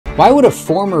Why would a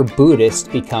former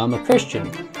Buddhist become a Christian?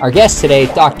 Our guest today,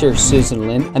 Dr. Susan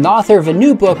Lim, an author of a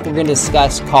new book we're going to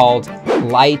discuss called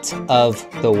Light of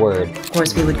the Word. Of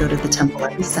course, we would go to the temple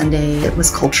every Sunday. It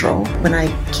was cultural. When I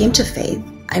came to faith,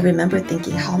 I remember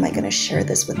thinking, how am I going to share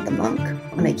this with the monk?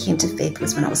 When I came to faith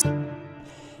was when I was...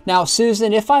 Now,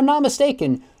 Susan, if I'm not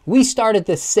mistaken, we started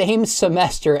the same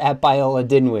semester at Biola,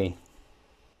 didn't we?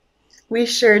 We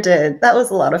sure did. That was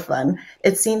a lot of fun.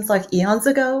 It seems like eons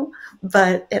ago,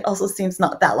 but it also seems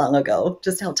not that long ago,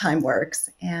 just how time works.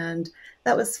 And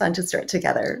that was fun to start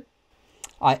together.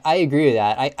 I agree with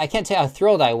that. I can't tell you how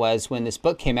thrilled I was when this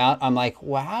book came out. I'm like,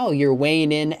 wow, you're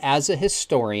weighing in as a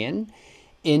historian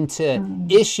into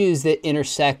issues that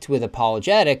intersect with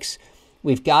apologetics.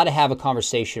 We've got to have a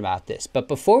conversation about this. But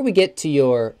before we get to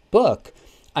your book,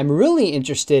 I'm really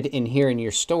interested in hearing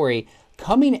your story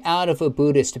coming out of a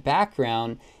Buddhist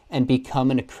background and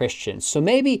becoming a Christian. So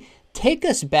maybe take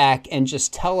us back and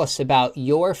just tell us about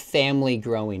your family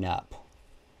growing up.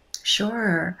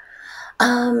 Sure.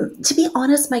 To be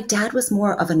honest, my dad was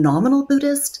more of a nominal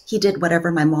Buddhist. He did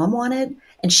whatever my mom wanted,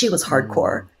 and she was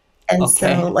hardcore. And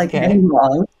so, like many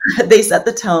moms, they set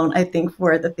the tone, I think,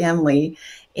 for the family.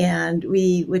 And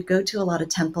we would go to a lot of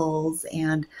temples,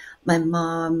 and my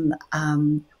mom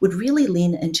would really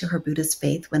lean into her Buddhist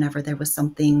faith whenever there was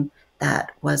something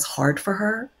that was hard for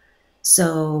her.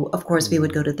 So, of course, we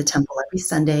would go to the temple every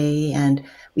Sunday, and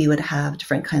we would have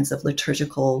different kinds of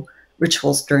liturgical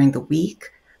rituals during the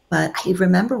week. But I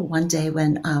remember one day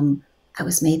when I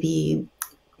was maybe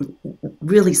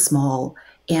really small,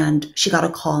 and she got a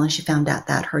call and she found out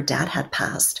that her dad had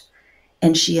passed.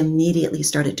 And she immediately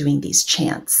started doing these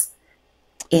chants.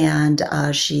 And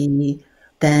she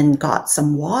then got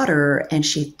some water and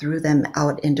she threw them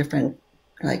out in different,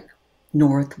 like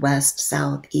north, west,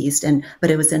 south, east, but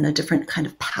it was in a different kind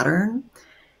of pattern.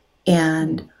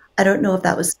 And I don't know if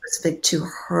that was specific to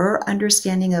her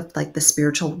understanding of like the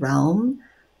spiritual realm,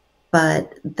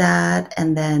 but that,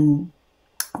 and then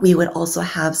we would also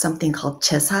have something called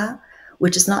chesa,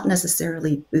 which is not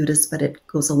necessarily Buddhist, but it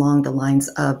goes along the lines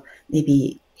of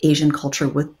maybe Asian culture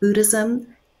with Buddhism.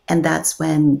 And that's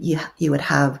when you would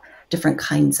have different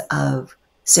kinds of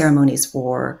ceremonies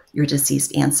for your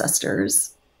deceased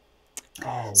ancestors.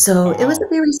 So it was a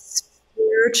very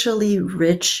spiritually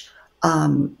rich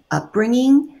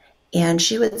upbringing. And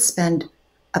she would spend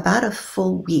about a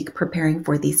full week preparing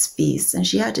for these feasts. And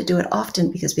she had to do it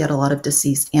often because we had a lot of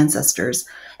deceased ancestors.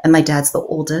 And my dad's the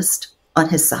oldest on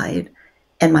his side,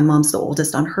 and my mom's the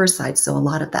oldest on her side. So a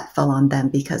lot of that fell on them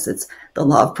because it's the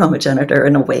law of primogeniture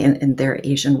in a way, in their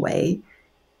Asian way.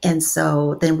 And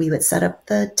so then we would set up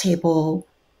the table,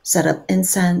 set up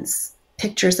incense,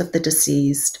 pictures of the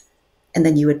deceased, and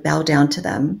then you would bow down to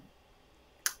them.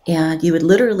 And you would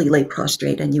literally lay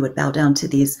prostrate and you would bow down to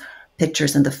these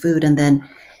pictures and the food. And then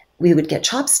we would get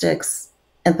chopsticks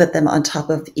and put them on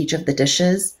top of each of the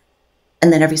dishes.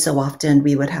 And then every so often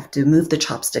we would have to move the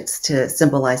chopsticks to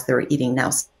symbolize they were eating now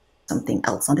something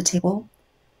else on the table.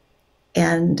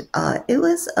 And it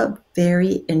was a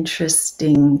very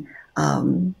interesting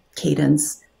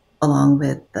cadence along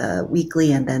with the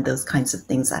weekly and then those kinds of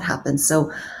things that happen.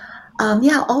 So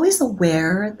yeah, always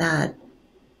aware that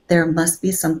there must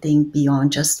be something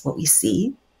beyond just what we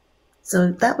see.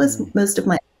 So that was most of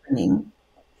my learning.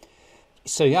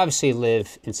 So you obviously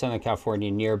live in Southern California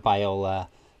near Biola,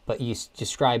 but you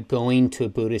describe going to a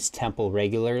Buddhist temple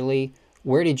regularly.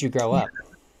 Where did you grow up?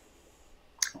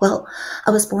 Well,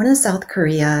 I was born in South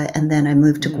Korea, and then I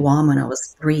moved to Guam when I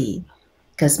was 3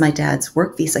 because my dad's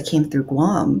work visa came through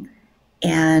Guam.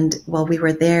 And while we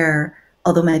were there,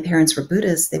 although my parents were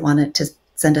Buddhists, they wanted to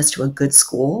send us to a good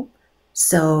school.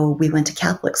 So we went to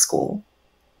Catholic school.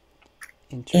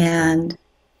 And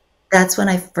that's when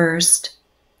I first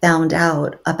found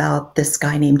out about this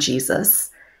guy named Jesus.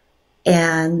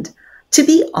 And to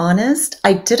be honest,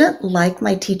 I didn't like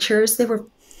my teachers. They were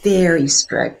very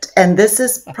strict. And this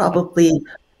is probably,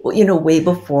 way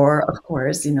before, of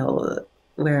course,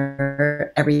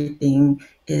 where everything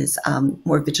is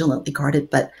more vigilantly guarded.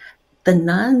 But the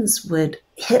nuns would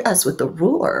hit us with the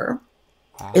ruler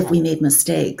if we made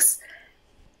mistakes.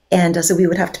 And so we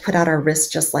would have to put out our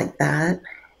wrists just like that.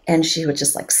 And she would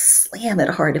just like slam it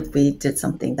hard if we did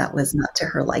something that was not to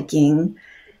her liking.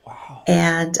 Wow.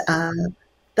 And,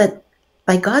 but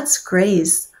by God's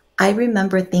grace, I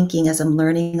remember thinking as I'm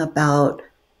learning about,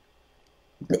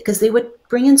 because they would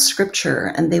bring in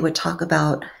scripture and they would talk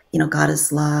about, God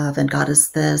is love and God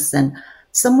is this. And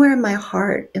somewhere in my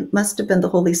heart, it must have been the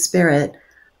Holy Spirit.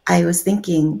 I was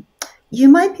thinking, you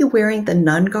might be wearing the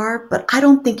nun garb, but I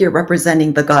don't think you're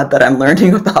representing the God that I'm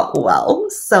learning about well.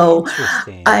 So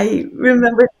I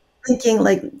remember thinking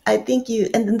like, I think you,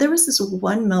 and then there was this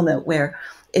one moment where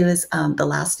it was the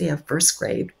last day of first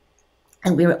grade.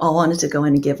 And we all wanted to go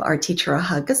in and give our teacher a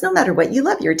hug because no matter what, you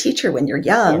love your teacher when you're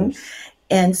Of young. course.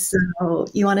 And so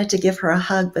you wanted to give her a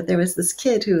hug, but there was this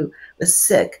kid who was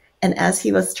sick. And as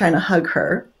he was trying to hug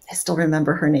her, I still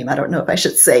remember her name. I don't know if I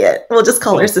should say it. We'll just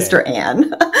call her Okay. Sister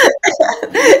Anne.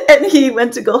 And he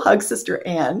went to go hug Sister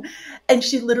Anne. And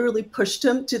she literally pushed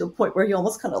him to the point where he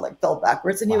almost kind of like fell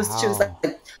backwards. And she was Wow.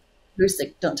 like, you're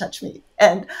sick, don't touch me.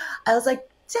 And I was like,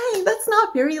 dang, that's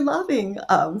not very loving.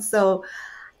 So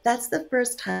that's the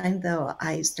first time, though,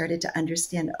 I started to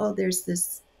understand, oh, there's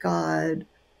this God.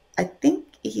 I think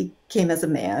he came as a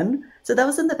man. So that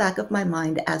was in the back of my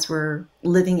mind as we're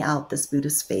living out this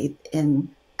Buddhist faith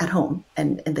in at home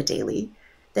and in the daily.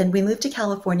 Then we moved to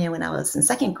California when I was in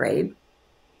second grade,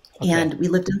 Okay. and we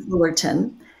lived in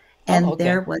Fullerton, Oh, and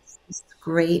there okay. was this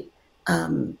great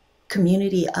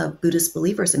community of Buddhist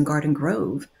believers in Garden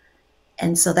Grove.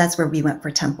 And so that's where we went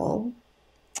for temple.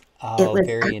 It Oh, was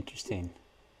very interesting.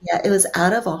 Yeah, it was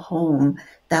out of a home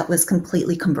that was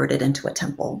completely converted into a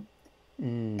temple.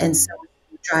 And so Mm. when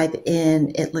you drive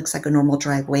in, it looks like a normal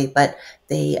driveway, but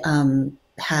they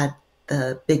had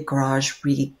the big garage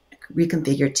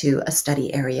reconfigured to a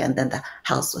study area, and then the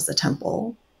house was a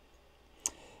temple.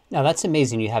 Now that's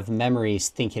amazing. You have memories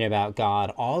thinking about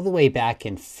God all the way back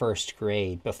in first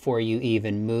grade before you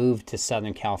even moved to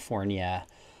Southern California.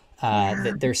 Yeah,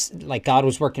 That there's like God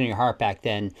was working in your heart back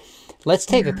then. Let's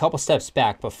take a yeah, couple steps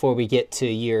back before we get to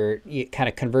your kind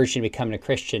of conversion, becoming a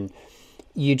Christian.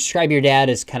 You describe your dad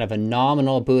as kind of a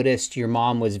nominal Buddhist. Your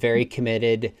mom was very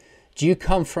committed. Do you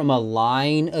come from a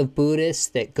line of Buddhists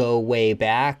that go way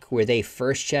back? Were they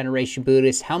first generation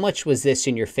Buddhists? How much was this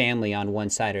in your family on one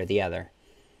side or the other?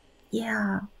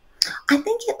 yeah. I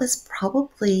think it was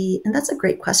probably, and that's a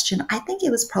great question. I think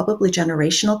it was probably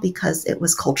generational because it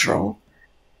was Hmm. cultural.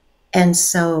 And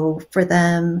so for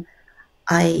them,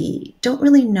 I don't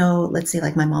really know, let's say,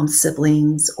 like my mom's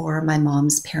siblings or my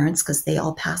mom's parents, because they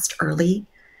all passed early.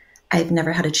 I've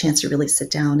never had a chance to really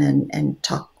sit down and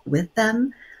talk with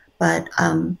them. But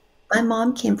my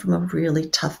mom came from a really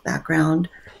tough background.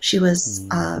 She was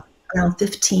Hmm. around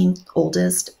 15,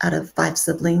 oldest out of five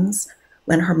siblings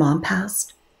when her mom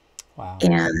passed. Wow.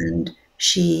 And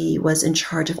she was in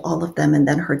charge of all of them. And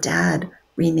then her dad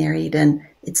remarried, and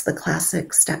it's the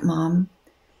classic stepmom.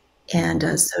 And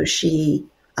Hmm. so she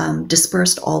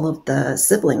dispersed all of the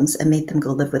siblings and made them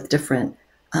go live with different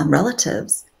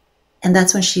relatives. And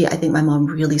that's when I think my mom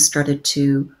really started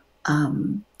to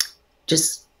um,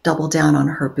 just double down on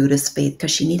her Buddhist faith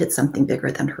because she needed something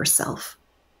bigger than herself.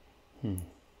 Hmm.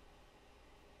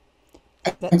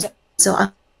 That, And that, so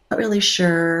I'm not really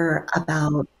sure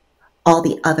about all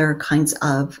the other kinds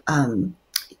of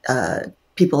uh,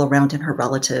 people around in her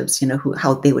relatives, who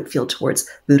how they would feel towards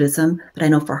Buddhism. But I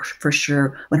know for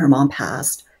sure when her mom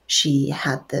passed, she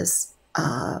had this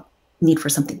need for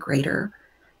something greater.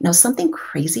 Now, something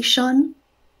crazy, Sean,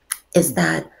 is hmm.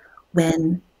 that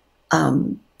when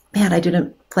um, man, I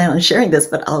didn't plan on sharing this,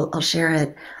 but I'll share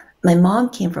it. My mom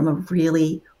came from a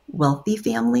really wealthy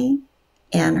family,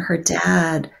 and her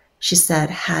dad, she said,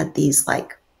 had these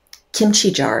like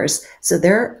kimchi jars. So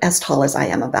they're as tall as I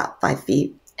am, about 5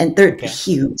 feet, and they're Okay.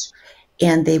 huge.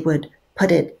 And they would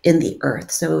put it in the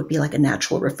earth. So it would be like a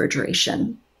natural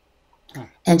refrigeration. Huh.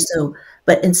 And so,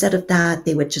 but instead of that,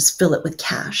 they would just fill it with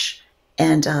cash.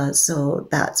 And so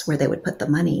that's where they would put the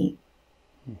money.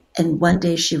 And one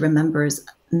day she remembers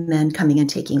men coming and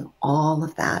taking all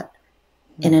of that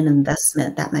in Hmm. an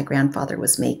investment that my grandfather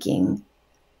was making.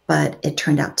 But it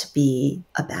turned out to be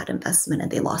a bad investment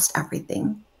and they lost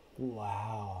everything.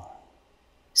 Wow.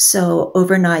 So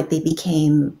overnight, they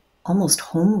became almost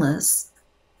homeless.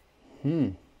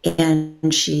 Hmm.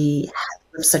 And she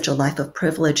had lived such a life of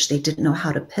privilege, they didn't know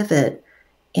how to pivot.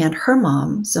 And her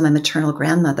mom, so my maternal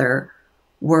grandmother,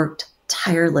 worked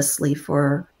tirelessly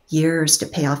for years to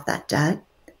pay off that debt.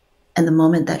 And the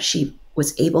moment that she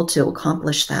was able to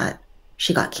accomplish that,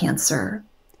 she got cancer.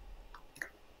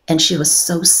 And she was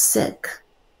so sick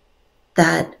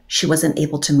that she wasn't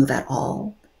able to move at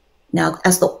all. Now,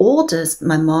 as the oldest,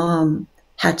 my mom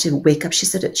had to wake up. She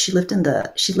said that she lived in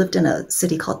a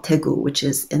city called Daegu, which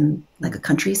is in like Hmm. a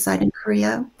countryside in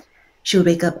Korea. She would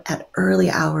wake up at early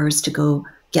hours to go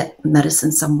get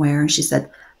medicine somewhere. And she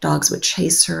said dogs would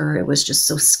chase her. It was just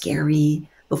so scary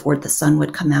before the sun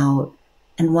would come out.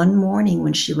 And one morning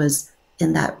when she was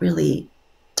in that really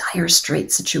dire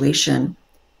strait situation,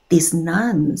 these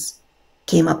nuns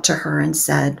came up to her and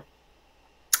said,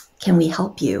 "Can we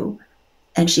help you?"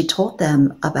 And she told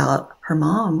them about her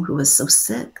mom who was so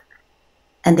sick.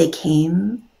 And they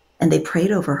came and they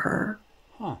prayed over her.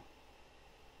 Huh.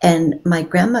 And my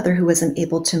grandmother, who wasn't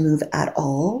able to move at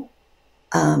all,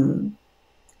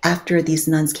 after these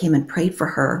nuns came and prayed for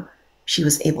her, she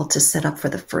was able to sit up for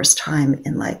the first time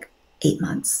in like 8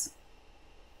 months.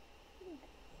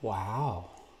 Wow.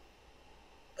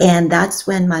 And that's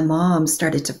when my mom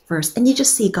started to first, and you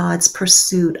just see God's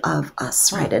pursuit of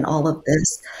us, right, in all of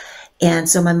this. And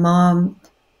so my mom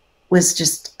was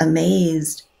just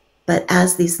amazed. But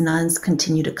as these nuns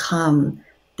continued to come,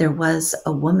 there was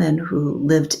a woman who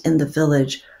lived in the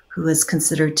village who is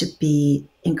considered to be,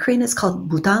 in Korean it's called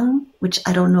Budang, which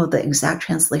I don't know the exact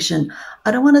translation.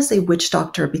 I don't want to say witch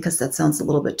doctor because that sounds a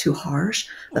little bit too harsh,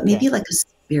 but maybe like a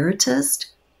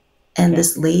spiritist. And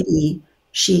this lady,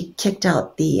 she kicked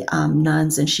out the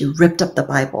nuns and she ripped up the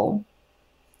Bible.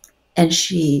 And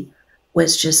she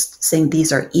was just saying,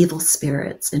 these are evil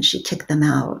spirits, and she kicked them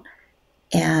out.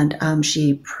 And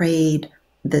she prayed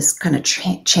this kind of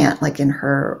chant, like in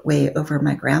her way, over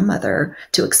my grandmother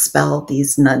to expel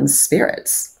these nuns'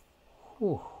 spirits.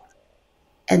 Ooh.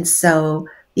 And so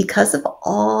because of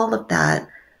all of that,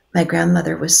 my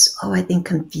grandmother was, I think,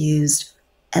 confused.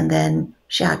 And then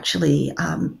she actually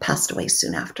passed away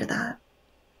soon after that.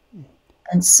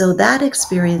 And so that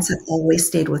experience has always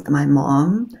stayed with my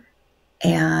mom.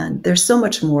 And there's so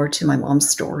much more to my mom's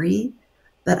story.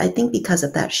 But I think because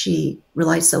of that, she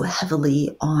relied so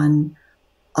heavily on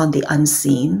the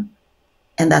unseen.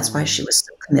 And that's why she was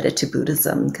so committed to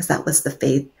Buddhism, because that was the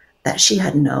faith that she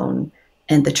had known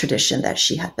and the tradition that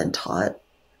she had been taught.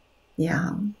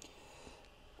 Yeah.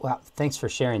 Wow, thanks for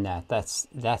sharing that.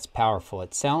 That's powerful.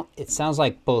 It sounds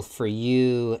like both for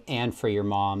you and for your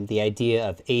mom, the idea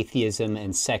of atheism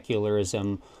and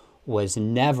secularism was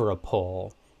never a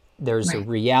pull. There's a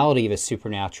reality of a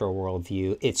supernatural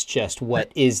worldview. It's just,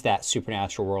 what is that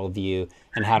supernatural worldview,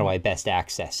 and how do I best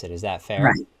access it? Is that fair?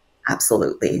 Right.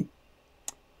 Absolutely.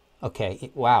 Okay.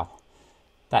 Wow.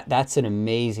 That's an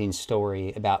amazing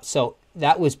story about. So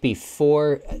that was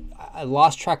before. I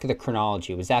lost track of the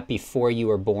chronology. Was that before you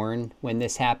were born when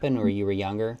this happened, or you were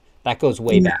younger? That goes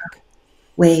way back.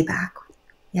 Way back.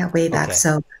 Yeah, way back. Okay.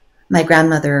 So my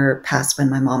grandmother passed when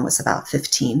my mom was about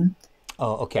 15.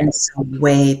 Oh, okay. And so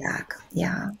way back.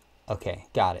 Yeah. Okay,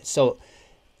 got it. So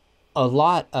a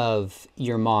lot of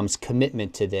your mom's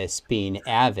commitment to this, being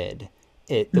avid,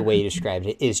 the way you described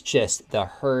it, is just the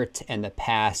hurt and the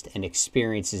past and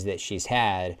experiences that she's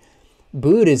had.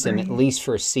 Buddhism, at least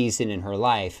for a season in her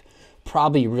life,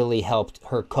 probably really helped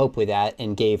her cope with that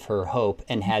and gave her hope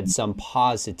and had some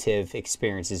positive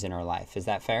experiences in her life. Is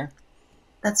that fair?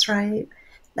 That's right.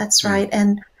 That's right.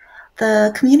 And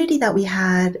the community that we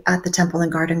had at the temple in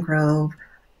Garden Grove,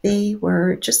 they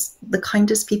were just the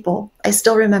kindest people. I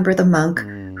still remember the monk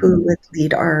who would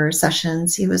lead our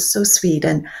sessions. He was so sweet.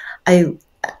 And I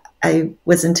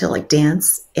was into like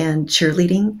dance and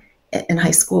cheerleading in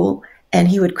high school. And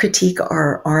he would critique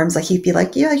our arms. Like he'd be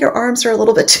like, yeah, your arms are a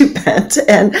little bit too bent.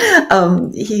 And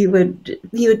he would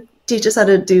teach us how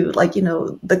to do, like,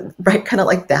 the right kind of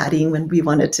like batting when we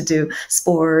wanted to do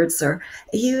sports. Or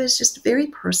he was just very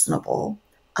personable.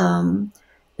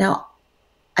 Now,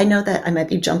 I know that I might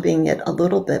be jumping it a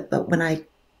little bit, but when I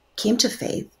came to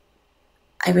faith,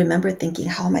 I remember thinking,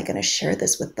 how am I going to share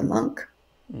this with the monk?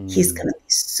 He's going to be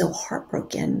so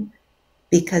heartbroken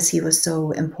because he was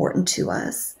so important to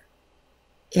us.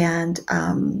 And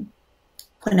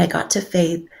when I got to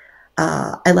faith,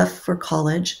 I left for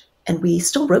college, and we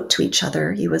still wrote to each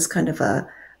other. He was kind of a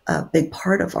big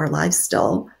part of our lives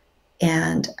still.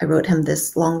 And I wrote him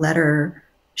this long letter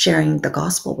sharing the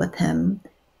gospel with him.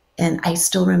 And I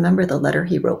still remember the letter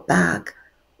he wrote back,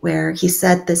 where he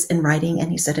said this in writing, and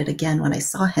he said it again when I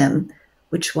saw him,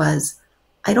 which was,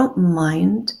 I don't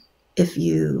mind if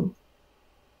you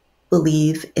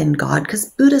believe in God, because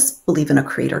Buddhists believe in a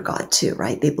creator God too,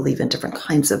 right? They believe in different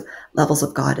kinds of levels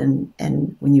of God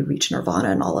and when you reach nirvana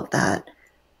and all of that.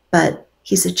 But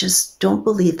he said, just don't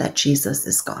believe that Jesus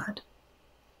is God.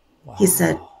 Wow. He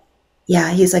said,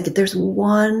 he's like, there's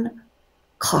one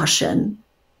caution.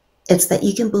 It's that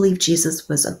you can believe Jesus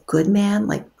was a good man,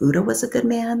 like Buddha was a good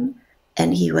man,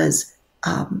 and he was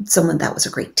someone that was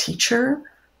a great teacher,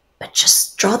 but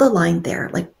just draw the line there.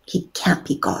 Like, he can't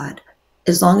be God,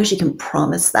 as long as you can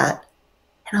promise that.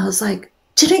 And I was like,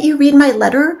 didn't you read my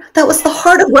letter? That was the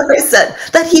heart of what I said,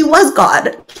 that he was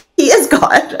God. He is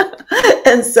God.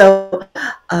 And so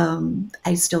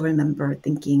I still remember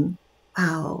thinking,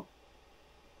 wow,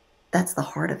 that's the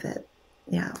heart of it.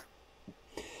 Yeah.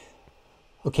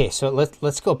 Okay, so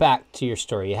let's go back to your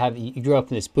story. You grew up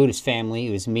in this Buddhist family.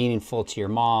 It was meaningful to your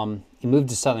mom. You moved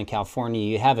to Southern California.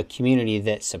 You have a community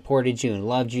that supported you and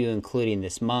loved you, including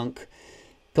this monk.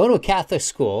 Go to a Catholic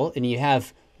school, and you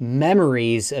have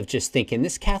memories of just thinking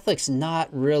this Catholic's not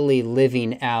really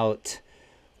living out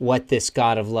what this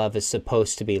God of love is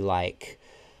supposed to be like.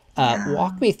 Yeah.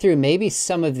 Walk me through maybe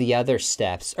some of the other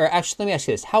steps. Or actually, let me ask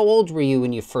you this. How old were you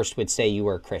when you first would say you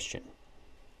were a Christian?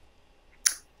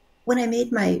 When I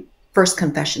made my first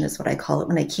confession, is what I call it,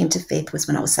 when I came to faith, was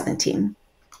when I was 17.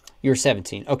 You were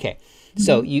 17. Okay.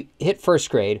 So Mm-hmm. you hit first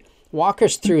grade. Walk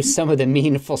us through some of the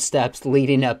meaningful steps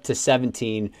leading up to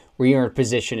 17 where you're in a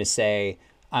position to say,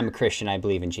 I'm a Christian, I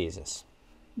believe in Jesus.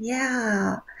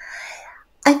 Yeah.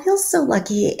 I feel so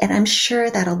lucky, and I'm sure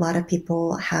that a lot of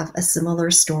people have a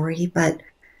similar story, but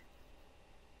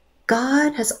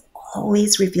God has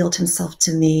always revealed himself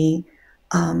to me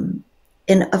um,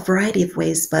 in a variety of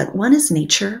ways, but one is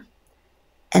nature.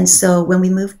 And so when we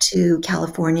moved to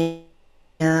California,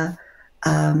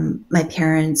 my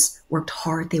parents worked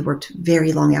hard. They worked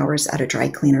very long hours at a dry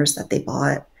cleaners that they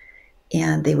bought.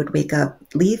 And they would wake up,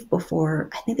 leave before,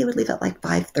 I think they would leave at like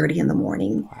 5:30 in the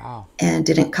morning Wow. and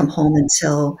didn't come home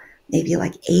until maybe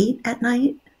like 8 at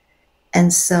night.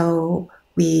 And so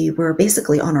we were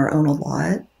basically on our own a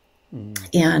lot.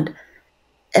 Mm.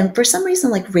 And for some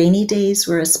reason, like rainy days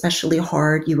were especially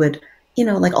hard. You would,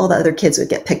 like all the other kids would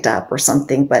get picked up or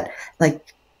something, but like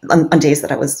on days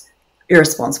that I was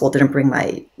irresponsible, didn't bring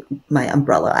my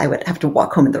umbrella, I would have to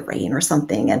walk home in the rain or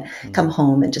something and come Mm.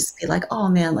 home and just be like, oh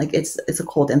man, like it's a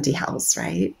cold, empty house,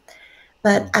 right?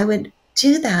 But Mm. I would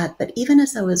do that. But even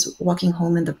as I was walking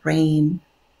home in the rain,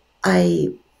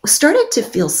 I started to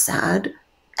feel sad.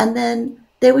 And then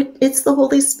it's the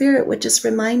Holy Spirit would just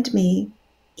remind me,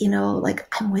 like,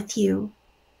 I'm with you.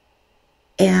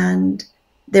 And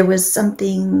there was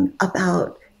something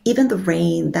about even the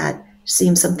rain that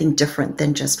seemed something different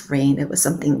than just rain. It was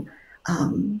something,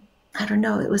 I don't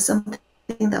know, it was something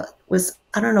that was,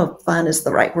 I don't know if fun is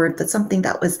the right word, but something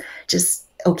that was just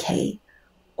okay.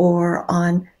 Or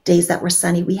on days that were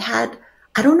sunny, we had,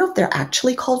 I don't know if they're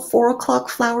actually called 4 o'clock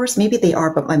flowers. Maybe they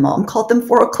are, but my mom called them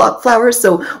 4 o'clock flowers.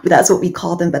 So that's what we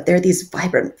call them. But they're these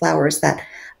vibrant flowers that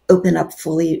open up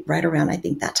fully right around, I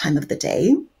think, that time of the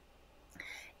day.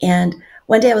 And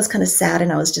one day I was kind of sad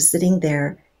and I was just sitting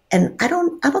there, and I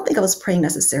don't think I was praying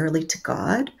necessarily to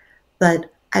God,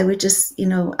 but I would just,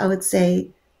 I would say,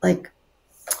 like,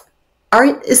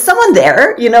 is someone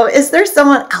there? Is there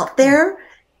someone out there?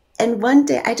 And one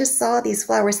day I just saw these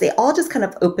flowers. They all just kind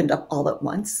of opened up all at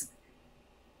once.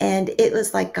 And it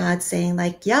was like God saying,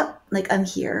 like, yep, like I'm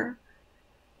here.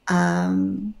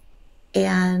 Um,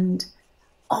 and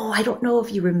oh, I don't know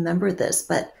if you remember this,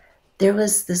 but there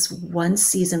was this one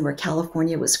season where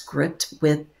California was gripped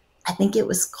with, I think it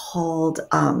was called,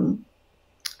 I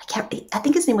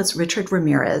think his name was Richard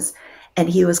Ramirez, and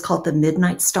he was called the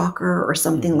Midnight Stalker or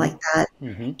something Mm-hmm. like that.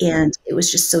 Mm-hmm. And it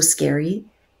was just so scary.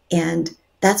 And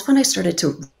that's when I started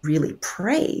to really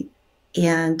pray.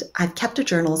 And I've kept a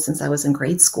journal since I was in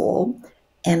grade school.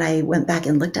 And I went back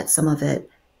and looked at some of it.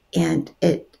 And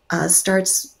it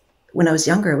starts when I was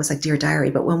younger, it was like Dear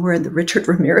Diary. But when we're in the Richard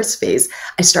Ramirez phase,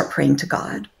 I start praying to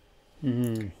God.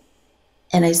 Mm-hmm.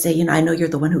 And I say, I know you're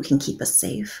the one who can keep us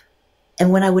safe.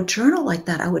 And when I would journal like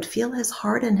that, I would feel his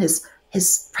heart and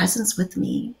his presence with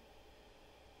me.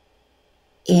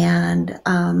 And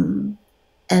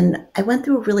I went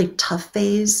through a really tough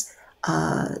phase.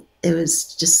 It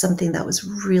was just something that was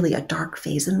really a dark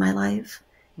phase in my life.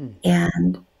 Mm.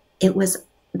 And it was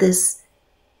this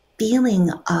feeling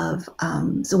of,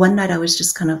 so one night I was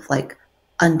just kind of like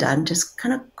undone, just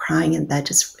kind of crying in bed,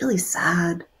 just really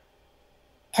sad.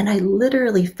 And I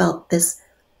literally felt this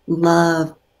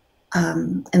love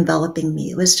enveloping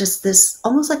me. It was just this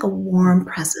almost like a warm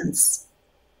presence.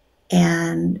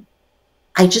 And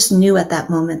I just knew at that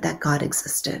moment that God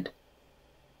existed.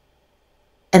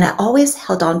 And I always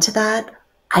held on to that.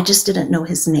 I just didn't know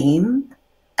his name.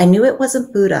 I knew it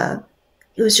wasn't Buddha.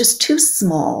 It was just too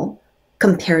small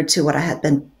compared to what I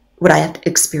had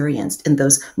experienced in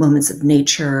those moments of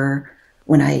nature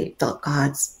when I felt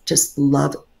God's just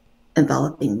love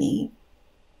enveloping me.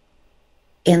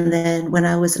 And then when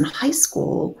I was in high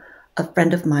school, a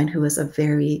friend of mine who was a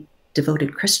very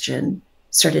devoted Christian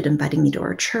started inviting me to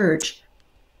our church.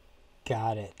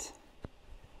 Got it.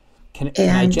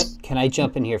 And Can I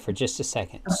jump in here for just a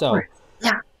second? of course,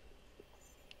 yeah,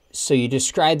 So you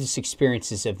describe these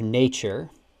experiences of nature,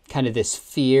 kind of this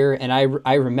fear, and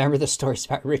I remember the stories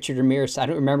about Richard Ramirez. I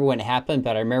don't remember when it happened,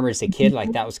 but I remember as a kid,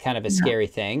 like that was kind of a yeah, scary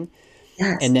thing.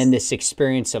 And then yes. this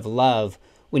experience of love.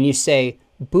 When you say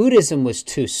Buddhism was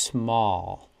too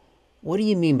small, what do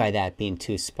you mean by that being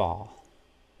too small?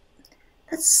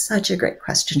 That's such a great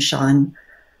question, Sean.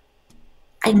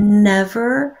 I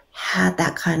never had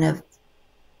that kind of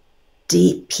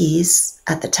deep peace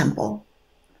at the temple.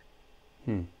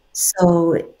 Hmm.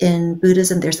 So in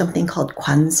Buddhism, there's something called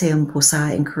Kwanseum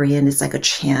Bosa in Korean. It's like a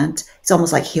chant. It's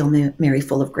almost like Hail Mary,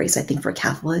 full of grace, I think, for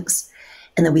Catholics.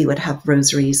 And then we would have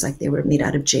rosaries, like they were made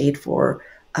out of jade for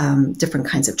different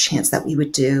kinds of chants that we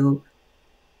would do.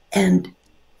 And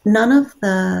none of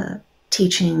the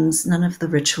teachings, none of the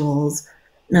rituals,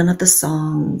 none of the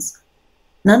songs,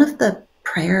 none of the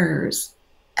prayers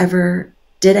ever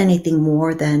did anything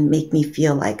more than make me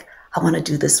feel like I want to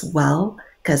do this well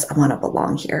because I want to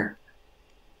belong here.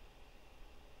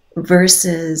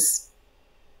 Versus,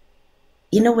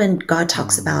 when God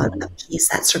talks about a peace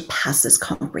that surpasses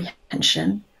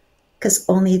comprehension, because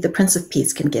only the Prince of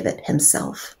Peace can give it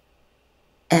himself.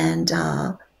 And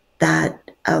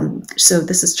so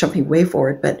this is jumping way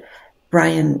forward, but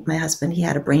Brian, my husband, he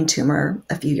had a brain tumor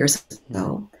a few years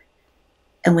ago.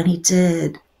 And when he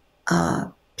did,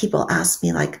 people asked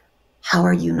me, like, how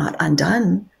are you not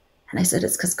undone? And I said,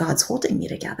 it's because God's holding me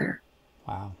together.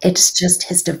 Wow. It's just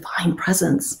his divine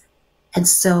presence. And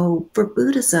so for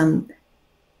Buddhism,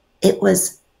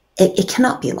 it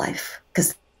cannot be life,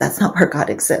 because that's not where God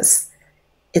exists.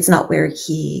 It's not where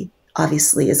he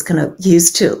obviously is going to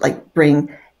use to like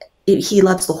bring, he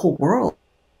loves the whole world.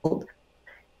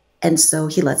 And so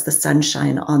he lets the sun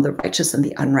shine on the righteous and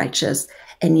the unrighteous.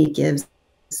 And he gives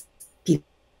people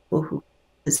who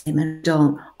his name and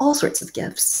don't all sorts of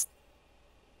gifts.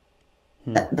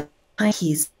 The time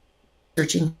he's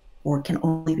searching for can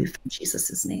only be from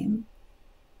Jesus' name.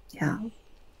 Yeah.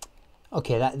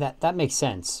 Okay, that makes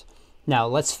sense. Now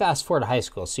let's fast forward to high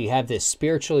school. So you have this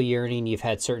spiritual yearning, you've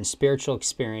had certain spiritual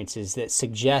experiences that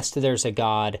suggest there's a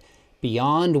God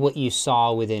beyond what you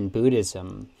saw within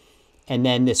Buddhism. And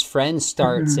then this friend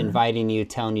starts inviting you,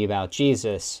 telling you about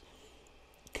Jesus.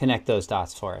 Connect those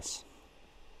dots for us.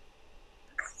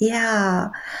 Yeah.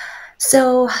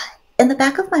 So in the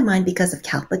back of my mind, because of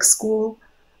Catholic school,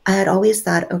 I had always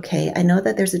thought, okay, I know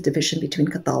that there's a division between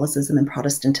Catholicism and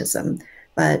Protestantism,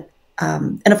 but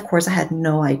and of course, I had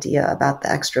no idea about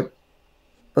the extra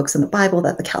books in the Bible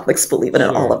that the Catholics believe in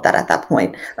and all of that at that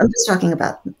point. I'm just talking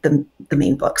about the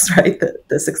main books, right?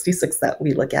 The 66 that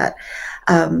we look at.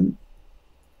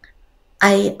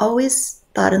 I always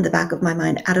thought in the back of my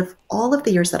mind, out of all of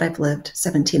the years that I've lived,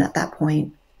 17 at that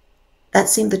point, that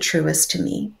seemed the truest to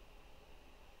me.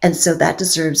 And so that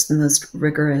deserves the most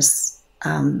rigorous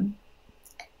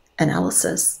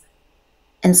analysis.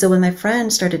 And so when my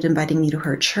friend started inviting me to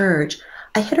her church,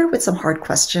 I hit her with some hard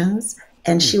questions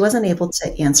and she wasn't able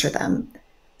to answer them.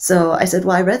 So I said,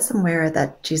 well, I read somewhere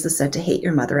that Jesus said to hate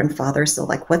your mother and father. So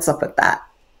like, what's up with that?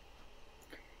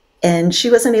 And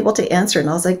she wasn't able to answer. And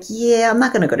I was like, yeah, I'm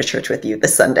not going to go to church with you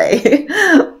this Sunday.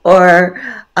 Or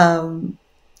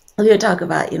we're going to talk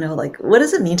about, like, what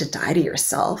does it mean to die to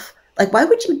yourself? Like, why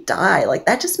would you die? Like,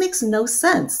 that just makes no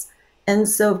sense. And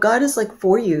so if God is like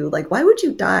for you, like, why would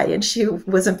you die? And she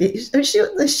was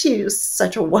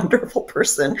such a wonderful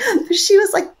person. She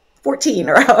was like 14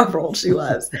 or however old she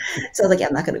was. So I was like, yeah,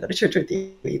 I'm not going to go to church with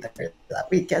you either that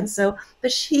weekend. So,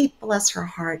 but she, bless her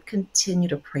heart, continued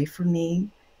to pray for me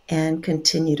and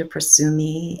continue to pursue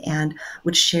me and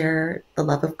would share the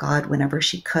love of God whenever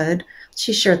she could.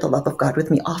 She shared the love of God with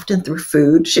me often through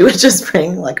food. She would just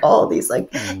bring like all these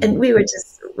and we were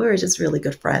just really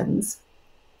good friends.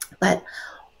 But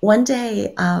one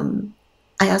day I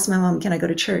asked my mom, can I go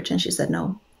to church? And she said,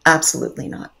 no, absolutely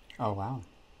not. Oh, wow.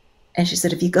 And she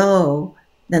said, if you go,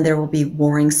 then there will be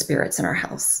warring spirits in our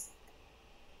house.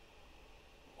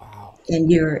 Wow.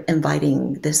 And you're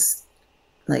inviting this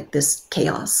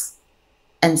chaos.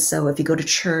 And so if you go to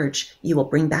church, you will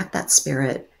bring back that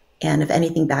spirit. And if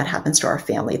anything bad happens to our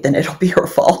family, then it'll be your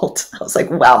fault. I was like,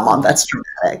 wow, Mom, that's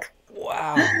dramatic.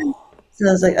 Wow. So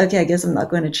I was like, okay, I guess I'm not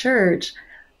going to church.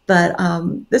 But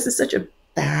this is such a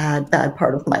bad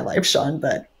part of my life, Sean.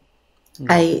 But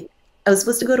I was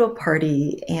supposed to go to a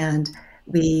party and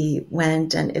we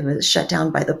went and it was shut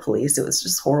down by the police. It was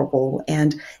just horrible.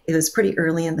 And it was pretty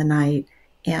early in the night.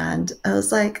 And I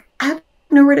was like, I have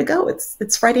nowhere to go.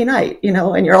 It's Friday night,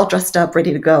 and you're all dressed up,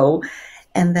 ready to go.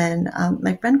 And then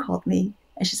my friend called me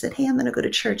and she said, hey, I'm going to go to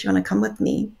church. You want to come with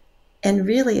me? And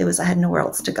really I had nowhere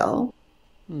else to go.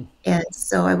 And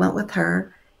so I went with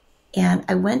her and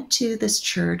I went to this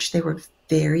church. They were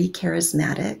very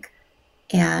charismatic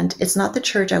and it's not the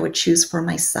church I would choose for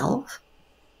myself,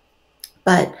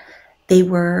 but they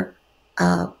were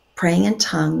praying in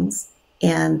tongues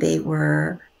and they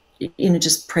were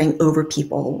just praying over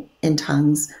people in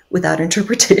tongues without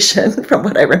interpretation from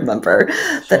what I remember.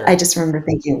 Sure. But I just remember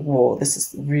thinking, whoa, this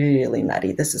is really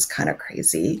nutty. This is kind of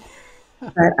crazy.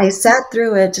 But I sat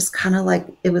through it just kind of like,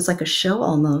 it was like a show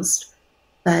almost.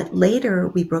 But later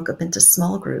we broke up into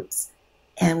small groups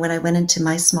And when I went into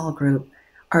my small group,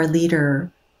 our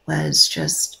leader was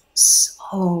just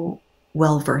so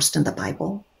well versed in the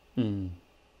Bible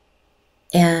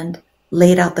and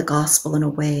laid out the gospel in a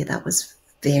way that was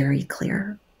very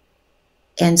clear.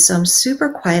 And so I'm super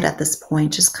quiet at this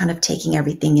point, just kind of taking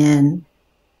everything in.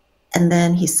 And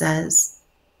then he says,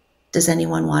 does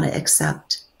anyone want to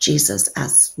accept Jesus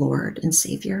as Lord and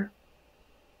Savior?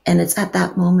 And it's at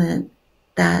that moment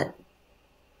that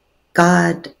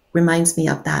God reminds me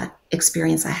of that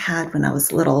experience I had when I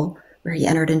was little, where he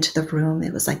entered into the room.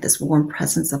 It was like this warm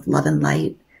presence of love and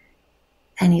light.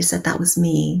 And he said, that was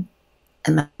me.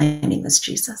 And my name is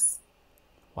Jesus.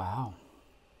 Wow.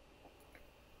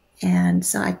 And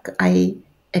so I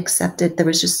accepted. There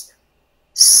was just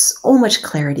so much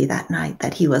clarity that night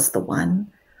that he was the one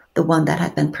that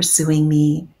had been pursuing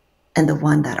me, and the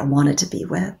one that I wanted to be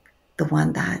with, the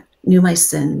one that knew my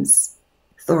sins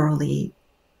thoroughly,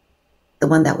 the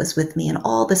one that was with me in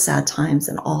all the sad times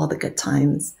and all the good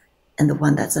times, and the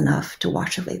one that's enough to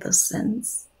wash away those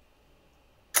sins.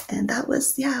 And that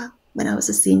was, when I was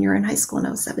a senior in high school and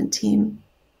I was 17.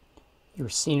 You were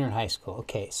a senior in high school.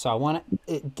 Okay, so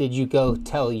did you go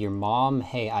tell your mom,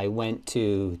 hey, I went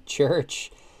to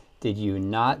church? Did you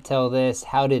not tell this?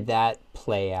 How did that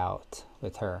play out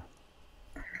with her?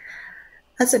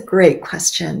 That's a great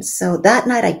question. So that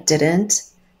night I didn't.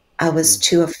 I was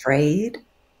too afraid.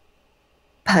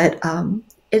 But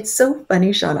it's so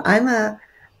funny, Sean. I'm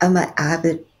an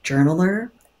avid journaler.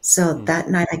 So that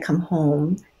night I come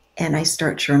home and I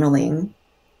start journaling.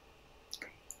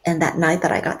 And that night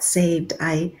that I got saved,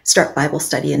 I start Bible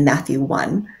study in Matthew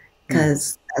 1,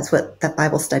 because that's what that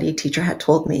Bible study teacher had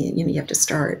told me, you have to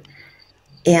start.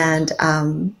 And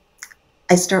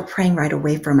I start praying right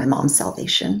away for my mom's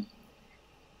salvation,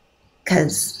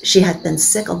 because she had been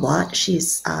sick a lot.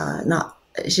 She's not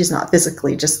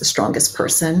physically just the strongest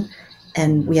person.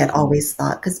 And we had always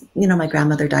thought, because, my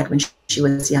grandmother died when she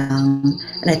was young.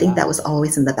 And I think that was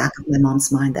always in the back of my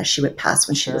mom's mind, that she would pass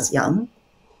when she was young.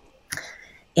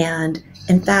 And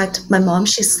in fact, my mom,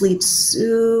 she sleeps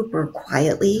super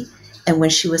quietly. And when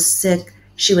she was sick,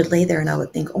 she would lay there and I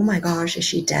would think, oh my gosh, is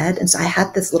she dead? And so I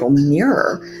had this little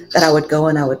mirror that I would go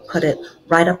and I would put it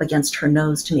right up against her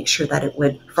nose to make sure that it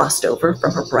would frost over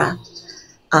from her breath.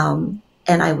 And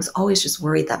I was always just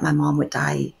worried that my mom would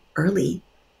die early.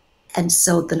 And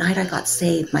so the night I got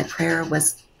saved, my prayer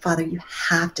was, Father, you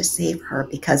have to save her,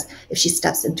 because if she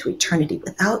steps into eternity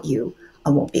without you,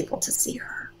 I won't be able to see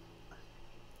her.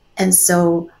 And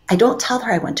so I don't tell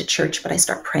her I went to church, but I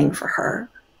start praying for her.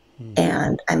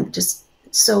 And I'm just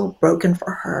so broken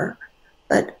for her.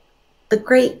 But the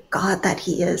great God that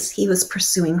he is, he was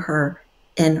pursuing her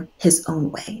in his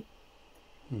own way.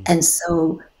 And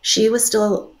so she was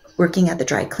still working at the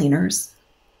dry cleaners.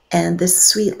 And this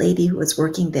sweet lady who was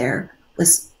working there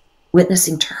was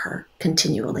witnessing to her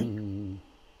continually.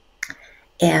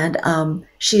 And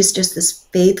she's just this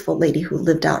faithful lady who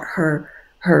lived out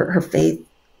her faith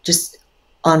just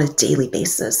on a daily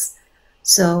basis.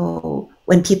 So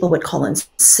when people would call in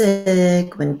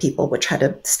sick, when people would try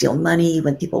to steal money,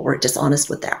 when people were dishonest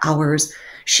with their hours,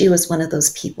 she was one of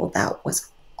those people that was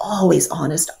always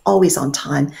honest, always on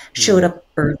time, showed up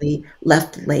early,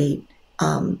 left late,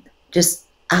 just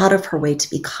out of her way to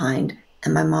be kind.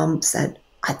 And my mom said,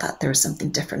 I thought there was something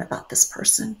different about this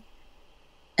person.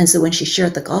 And so when she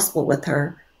shared the gospel with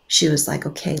her, she was like,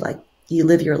 okay, like, you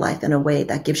live your life in a way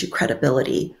that gives you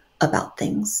credibility about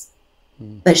things.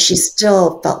 But she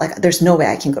still felt like there's no way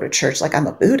I can go to church, like I'm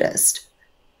a Buddhist.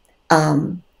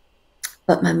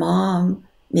 But my mom,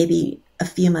 maybe a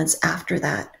few months after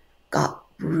that, got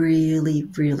really,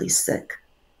 really sick.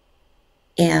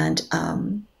 And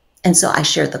so I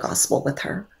shared the gospel with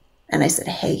her. And I said,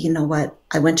 hey, you know what?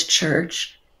 I went to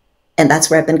church. And that's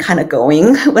where I've been kind of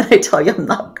going when I tell you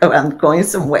I'm going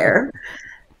somewhere.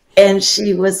 And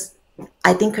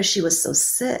I think because she was so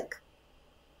sick,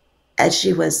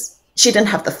 she didn't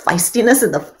have the feistiness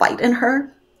and the fight in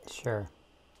her. Sure.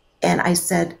 And I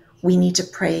said, we need to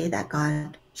pray that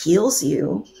God heals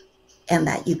you and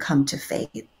that you come to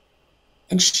faith.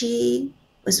 And she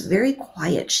was very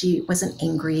quiet. She wasn't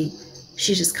angry.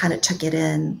 She just kind of took it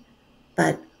in.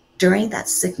 But during that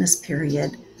sickness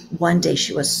period, one day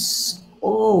she was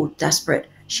so desperate,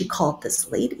 she called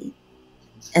this lady.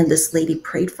 And this lady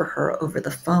prayed for her over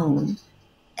the phone.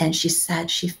 And she said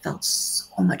she felt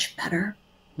so much better.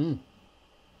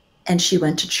 And she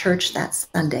went to church that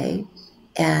Sunday,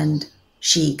 and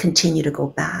she continued to go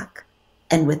back.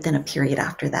 And within a period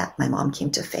after that, my mom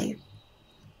came to faith.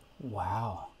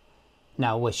 Wow.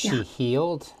 Now, was she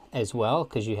healed as well?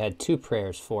 Because you had 2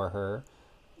 prayers for her,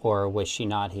 or was she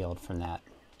not healed from that?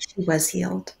 She was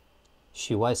healed.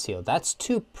 She was healed. That's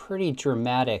two pretty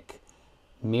dramatic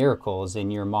miracles in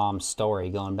your mom's story,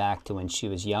 going back to when she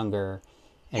was younger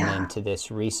and then Yeah. to this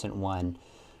recent one.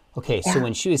 Okay, so Yeah.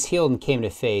 when she was healed and came to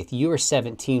faith, you were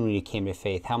 17 when you came to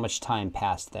faith. How much time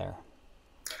passed there?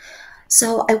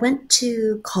 So I went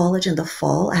to college in the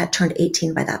fall. I had turned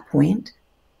 18 by that point.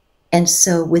 And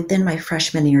so within my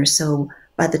freshman year, so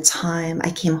by the time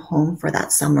I came home for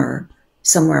that summer,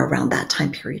 somewhere around that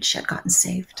time period, she had gotten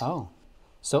saved. Oh,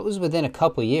 so it was within a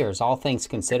couple years. All things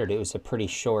considered, it was a pretty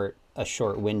short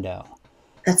window.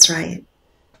 That's right.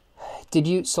 Did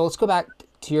you? So let's go back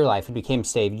to your life. When you became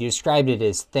saved, you described it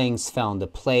as things fell into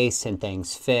place and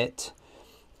things fit.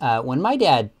 When my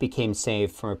dad became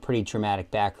saved from a pretty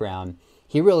dramatic background,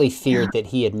 he really Yeah. feared that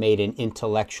he had made an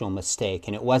intellectual mistake.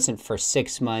 And it wasn't for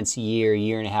 6 months,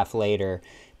 year and a half later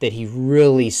that he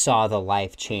really saw the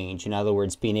life change. In other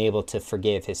words, being able to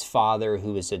forgive his father,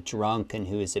 who was a drunk and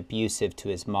who was abusive to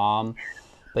his mom.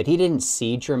 But he didn't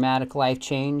see dramatic life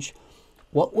change.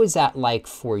 What was that like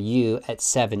for you at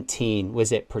 17?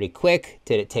 Was it pretty quick?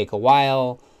 Did it take a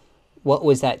while? What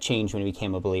was that change when you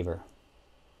became a believer?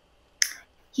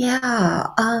 Yeah.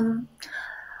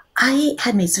 I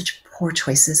had made such poor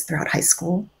choices throughout high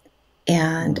school,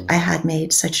 and Mm, I had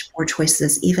made such poor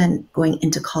choices even going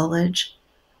into college.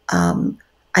 Um,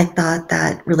 I thought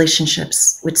that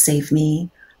relationships would save me.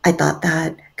 I thought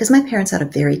that because my parents had a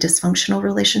very dysfunctional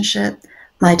relationship.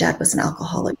 My dad was an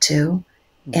alcoholic too,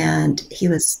 mm, and he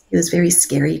was very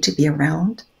scary to be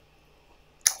around.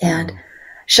 And mm.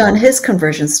 Sean, his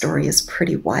conversion story is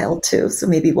pretty wild too. So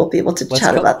maybe we'll be able to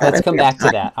chat about that Let's if come we have back to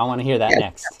time. that. I want to hear that Yeah.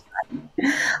 next.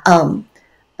 Um,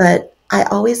 but I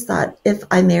always thought if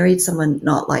I married someone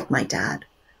not like my dad,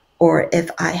 or if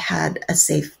I had a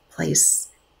safe place,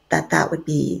 that that would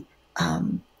be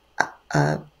um,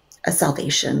 a, a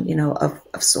salvation,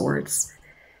 of sorts.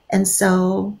 And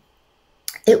so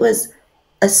it was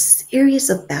a series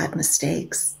of bad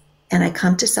mistakes. And I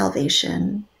come to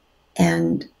salvation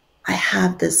and I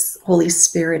have this Holy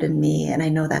Spirit in me, and I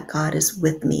know that God is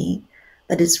with me,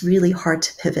 but it's really hard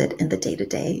to pivot in the day to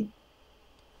day.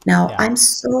 Now, Yeah. I'm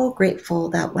so grateful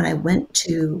that when I went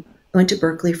to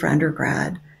Berkeley for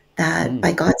undergrad, that Mm,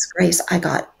 by God's grace, I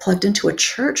got plugged into a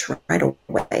church right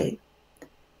away.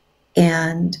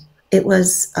 And it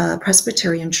was a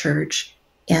Presbyterian church,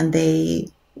 and they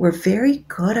were very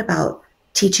good about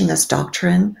teaching us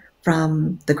doctrine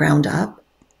from the ground up.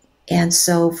 And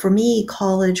so for me,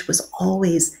 college was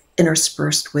always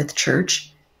interspersed with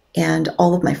church, and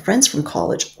all of my friends from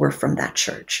college were from that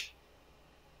church.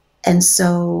 And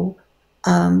so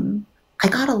um, I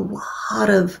got a lot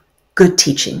of good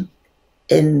teaching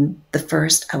in the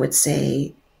first, I would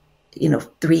say,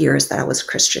 3 years that I was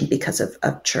Christian because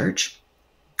of church.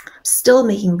 Still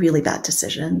making really bad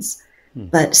decisions, mm,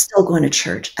 but still going to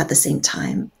church at the same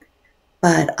time.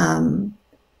 But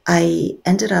I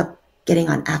ended up getting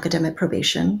on academic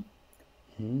probation,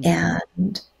 mm.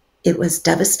 and it was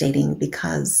devastating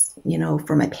because,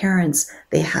 for my parents,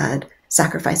 they had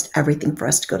sacrificed everything for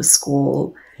us to go to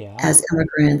school. Yeah. As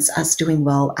immigrants, us doing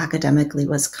well academically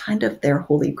was kind of their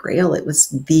holy grail. It was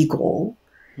the goal.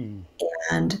 Mm,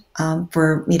 And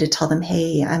for me to tell them,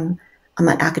 hey, I'm on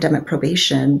academic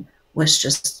probation was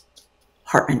just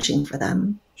heart wrenching for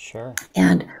them. sure.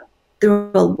 And there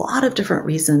were a lot of different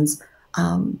reasons.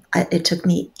 It took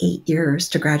me 8 years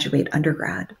to graduate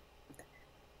undergrad,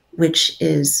 which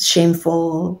is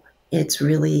shameful. It's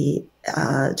really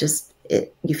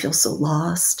you feel so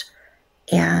lost.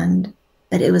 And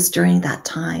that it was during that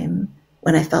time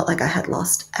when I felt like I had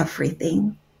lost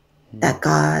everything Mm, that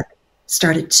God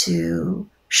started to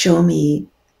show me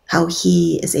how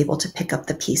He is able to pick up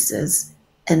the pieces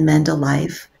and mend a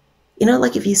life.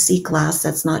 Like if you see glass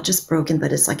that's not just broken,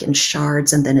 but it's like in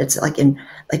shards and then it's like in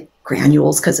like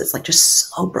granules because it's like just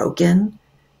so broken.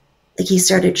 Like He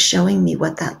started showing me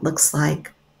what that looks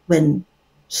like when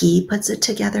He puts it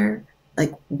together,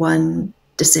 like one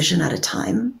decision at a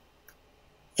time.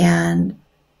 And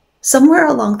somewhere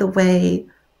along the way,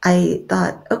 I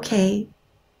thought, okay,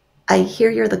 I hear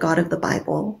you're the God of the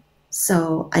Bible,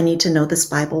 so I need to know this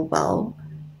Bible well.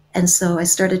 And so I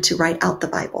started to write out the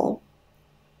Bible.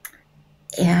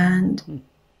 And mm.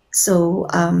 so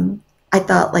I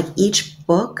thought like each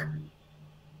book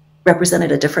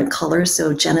represented a different color.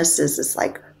 So Genesis is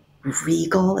like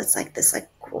regal, it's like this like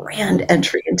grand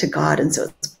entry into God. And so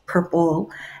it's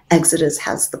purple. Exodus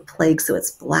has the plague, so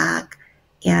it's black.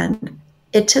 And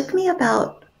it took me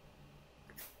about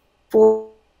 4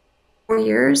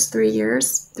 years, 3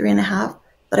 years, 3.5,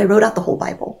 but I wrote out the whole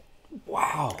Bible.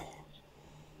 Wow.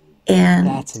 And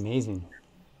That's amazing.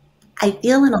 I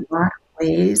feel in a lot of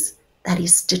ways that He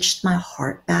stitched my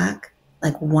heart back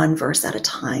like one verse at a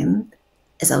time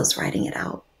as I was writing it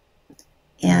out.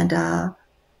 And I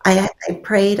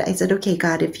prayed. I said, "Okay,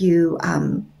 God, if you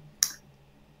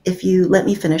let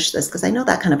me finish this, because I know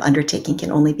that kind of undertaking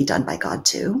can only be done by God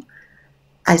too."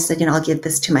 I said, I'll give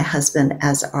this to my husband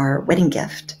as our wedding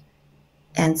gift.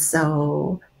 And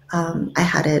so I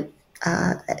had it.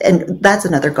 And that's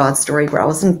another God story where I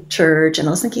was in church and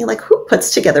I was thinking, like, who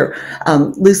puts together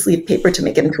loose leaf paper to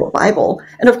make it into a Bible?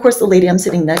 And of course, the lady I'm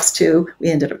sitting next to, we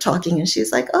ended up talking, and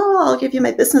she's like, "Oh, I'll give you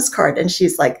my business card." And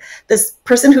she's like, this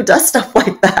person who does stuff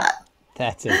like that.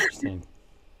 That's interesting.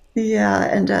 Yeah.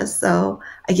 And so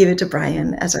I gave it to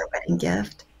Brian as our wedding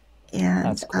gift. And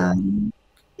That's cool.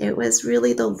 it was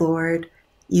really the Lord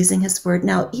using his word.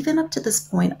 Now, even up to this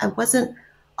point, I wasn't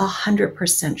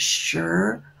 100%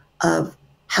 sure of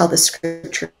how the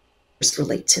scriptures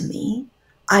relate to me.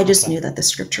 I just Okay. knew that the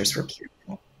scriptures were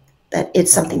beautiful, that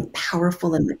it's Okay. something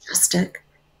powerful and majestic.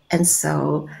 And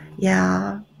so,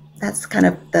 yeah, that's kind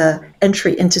of the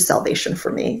entry into salvation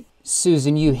for me.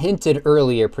 Susan, you hinted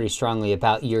earlier pretty strongly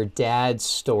about your dad's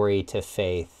story to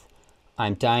faith.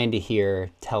 I'm dying to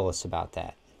hear. Tell us about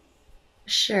that.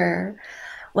 Sure.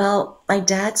 Well, my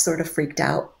dad sort of freaked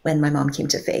out when my mom came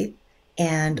to faith.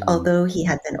 And Mm, although he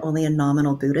had been only a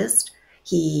nominal Buddhist,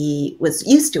 he was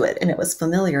used to it and it was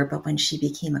familiar. But when she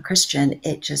became a Christian,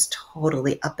 it just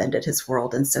totally upended his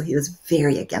world. And so he was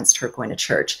very against her going to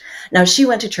church. Now, she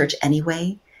went to church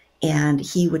anyway, and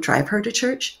he would drive her to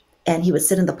church. And he would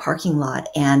sit in the parking lot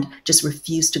and just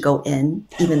refuse to go in,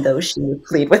 even though she would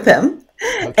plead with him.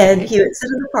 And okay. he would sit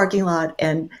in the parking lot,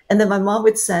 and then my mom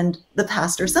would send the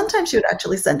pastor. Sometimes she would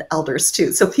actually send elders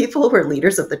too. So people who were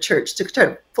leaders of the church to try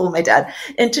to pull my dad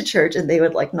into church, and they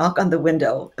would like knock on the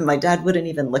window, and my dad wouldn't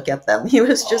even look at them. He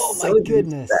was Oh just my so used to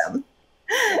goodness. them.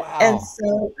 And Wow.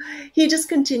 so he just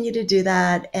continued to do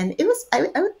that. And it was, I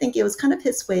would think it was kind of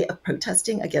his way of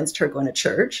protesting against her going to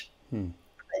church. Hmm.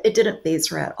 It didn't faze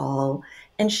her at all.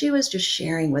 And she was just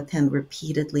sharing with him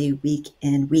repeatedly, week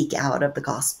in, week out, of the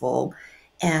gospel.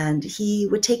 And he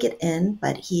would take it in,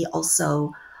 but he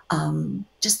also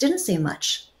just didn't say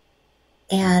much.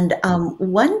 And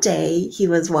one day he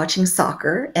was watching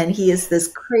soccer, and he is this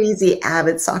crazy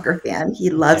avid soccer fan. He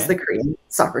loves Okay. the Korean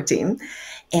soccer team.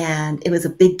 And it was a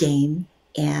big game.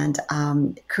 And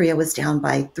Korea was down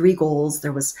by 3 goals.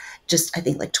 There was just, I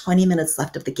think, like 20 minutes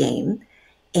left of the game.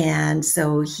 And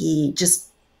so he just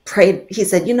prayed. He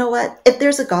said, "You know what? If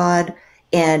there's a God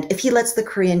and if he lets the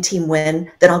Korean team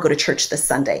win, then I'll go to church this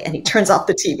Sunday." And he turns off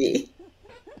the TV.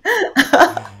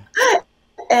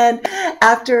 And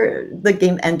after the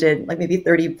game ended, like maybe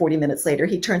 30, 40 minutes later,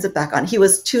 he turns it back on. He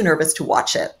was too nervous to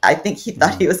watch it. I think he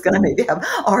thought Hmm. he was going to maybe have a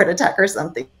heart attack or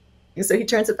something. So he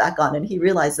turns it back on and he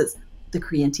realizes the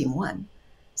Korean team won.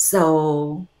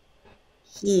 So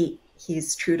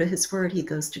he's true to his word. He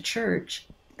goes to church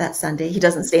that Sunday. He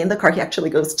doesn't stay in the car. He actually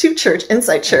goes to church,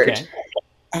 inside church, Okay.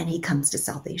 and he comes to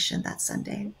salvation that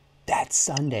Sunday. That's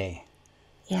Sunday.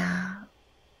 Yeah.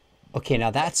 Okay,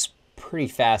 now that's pretty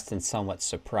fast and somewhat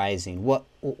surprising. What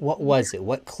was it?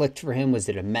 What clicked for him? Was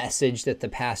it a message that the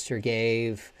pastor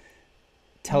gave?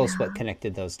 Tell us what Yeah.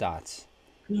 connected those dots.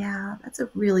 Yeah. That's a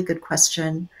really good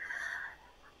question.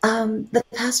 The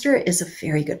pastor is a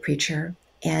very good preacher,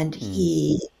 and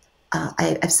Hmm.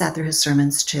 I've sat through his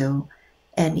sermons too,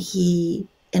 and he,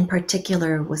 in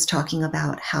particular, was talking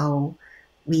about how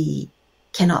we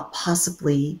cannot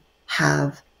possibly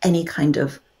have any kind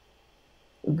of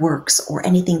works or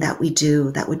anything that we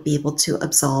do that would be able to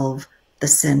absolve the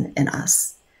sin in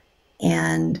us.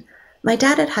 And my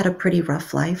dad had had a pretty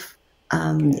rough life.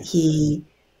 Okay. He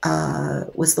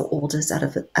was the oldest out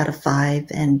of five,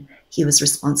 and he was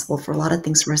responsible for a lot of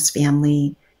things for his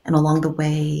family. And along the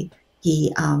way,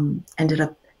 he ended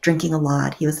up drinking a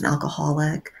lot. He was an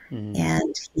alcoholic, Hmm.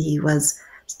 and he was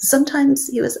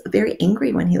very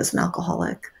angry when he was an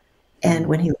alcoholic, and Hmm.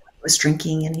 when he was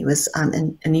drinking and he was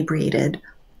inebriated.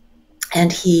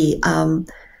 And he kind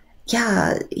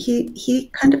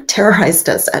of terrorized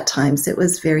us at times. It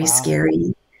was very Wow.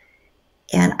 scary.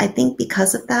 And I think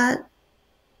because of that,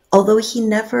 although he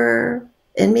never,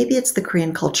 and maybe it's the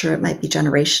Korean culture, it might be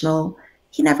generational,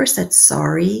 he never said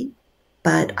sorry,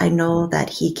 but I know that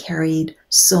he carried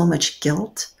so much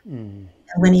guilt. Hmm.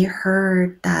 And when he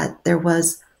heard that there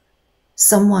was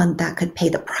someone that could pay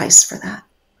the price for that,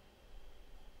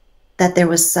 that there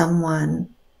was someone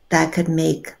that could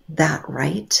make that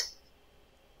right,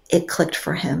 it clicked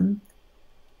for him.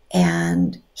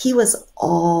 And he was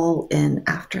all in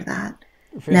after that.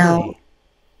 Now, Really?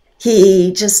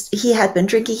 he had been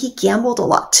drinking. He gambled a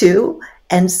lot too.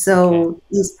 And Okay. so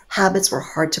these habits were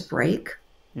hard to break.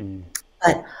 Hmm.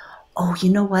 But Oh, you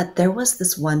know what? There was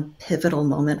this one pivotal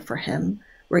moment for him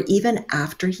where even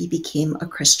after he became a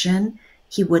Christian,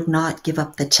 he would not give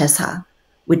up the chesa,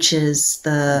 which is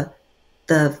the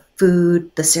food,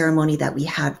 the ceremony that we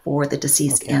had for the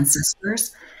deceased Okay.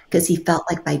 ancestors, because he felt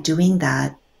like by doing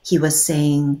that, he was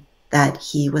saying that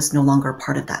he was no longer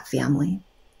part of that family.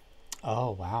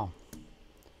 Oh, wow.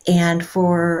 And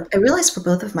I realized for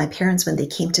both of my parents, when they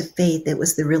came to faith, it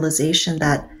was the realization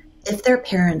that if their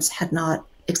parents had not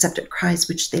accepted Christ,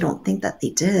 which they don't think that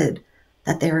they did,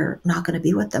 that they're not going to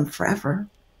be with them forever,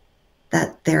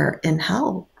 that they're in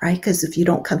hell, right? Because if you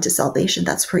don't come to salvation,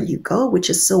 that's where you go, which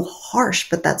is so harsh,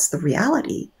 but that's the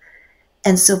reality.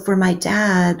 And so for my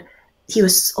dad, he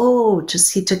was so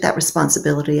just, he took that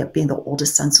responsibility of being the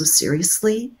oldest son so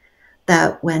seriously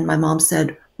that when my mom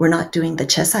said, we're not doing the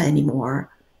chesa anymore,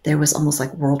 there was almost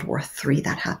like World War III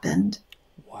that happened.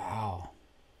 Wow.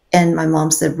 And my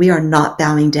mom said, we are not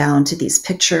bowing down to these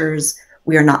pictures.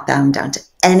 We are not bowing down to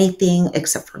anything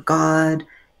except for God.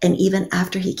 And even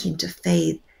after he came to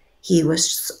faith, he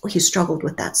struggled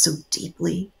with that so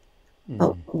deeply.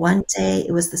 But Mm. one day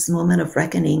it was this moment of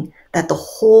reckoning that the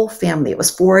whole family, it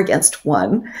was four against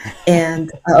one.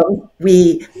 And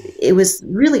it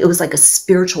was like a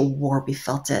spiritual war. We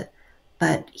felt it.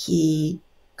 But he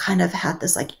kind of had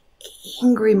this like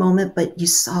angry moment, but you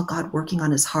saw God working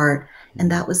on his heart. And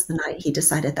Mm. that was the night he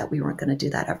decided that we weren't going to do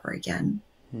that ever again.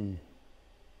 Mm.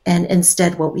 And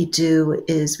instead, what we do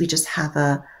is we just have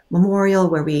a memorial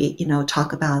where we,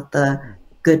 talk about the Mm.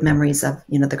 good memories of,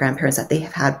 the grandparents that they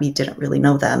have had. We didn't really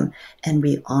know them and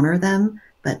we honor them,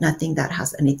 but nothing that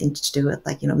has anything to do with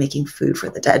like, making food for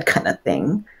the dead kind of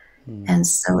thing. Mm. And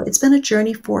so it's been a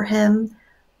journey for him,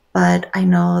 but I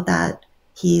know that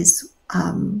he's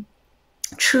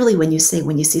truly, when you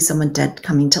see someone dead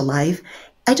coming to life,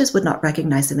 I just would not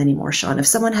recognize him anymore, Sean. If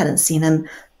someone hadn't seen him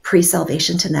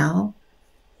pre-salvation to now,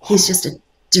 he's Wow. just a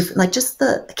different, like just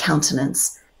the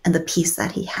countenance and the peace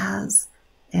that he has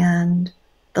and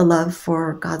the love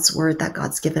for God's word that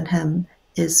God's given him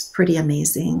is pretty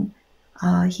amazing.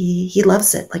 He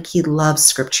loves it. Like he loves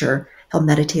scripture. He'll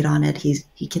meditate on it.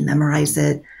 He can memorize Mm.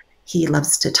 it. He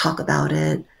loves to talk about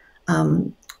it.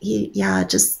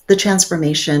 Just the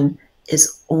transformation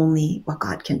is only what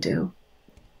God can do.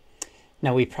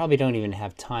 Now, we probably don't even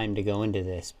have time to go into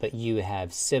this, but you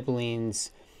have siblings,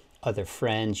 other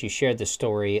friends. You shared the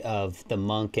story of the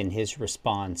monk and his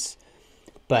response,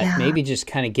 but Yeah. maybe just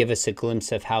kind of give us a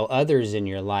glimpse of how others in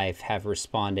your life have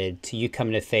responded to you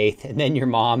coming to faith, and then your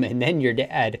mom, and then your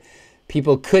dad.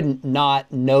 People couldn't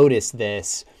not notice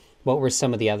this. What were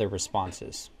some of the other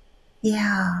responses?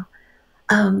 Yeah.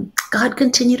 God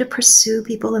continued to pursue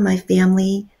people in my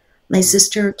family. My Mm.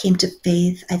 sister came to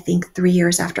faith, I think 3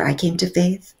 years after I came to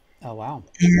faith. Oh, wow.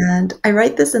 And I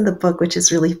write this in the book, which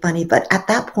is really funny. But at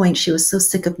that point, she was so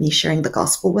sick of me sharing the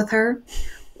gospel with her.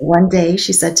 One day,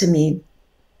 she said to me,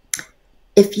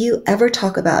 if you ever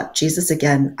talk about Jesus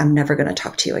again, I'm never going to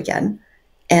talk to you again.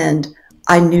 And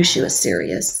I knew she Wow. was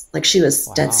serious. Like she was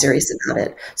dead Wow. serious about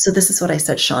it. So this is what I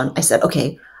said, Sean. I said,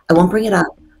 okay, I won't bring it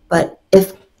up. But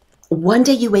if one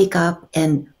day you wake up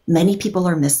and many people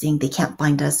are missing, they can't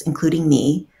find us, including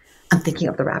me, I'm thinking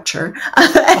of the rapture.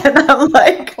 And I'm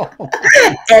like, Oh,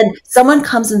 my. and someone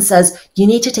comes and says, you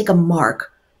need to take a mark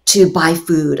to buy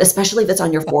food, especially if it's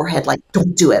on your forehead. Like,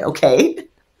 don't do it, okay?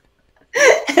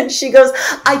 And she goes,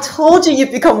 I told you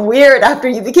you'd become weird after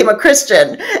you became a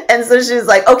Christian. And so she was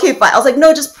like, okay, fine. I was like,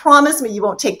 no, just promise me you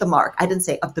won't take the mark. I didn't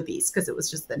say of the beast because it was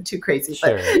just then too crazy.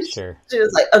 But Sure, sure. she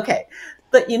was like, okay.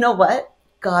 But you know what?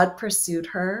 God pursued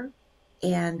her.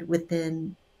 And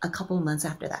within a couple of months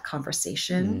after that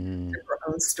conversation, Mm. through her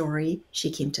own story, she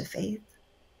came to faith.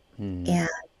 Mm. And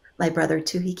my brother,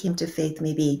 too, he came to faith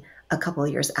maybe a couple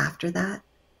of years after that.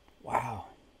 Wow.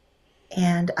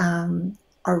 And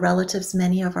our relatives,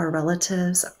 many of our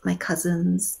relatives, my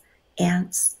cousins,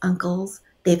 aunts, uncles,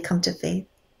 they've come to faith.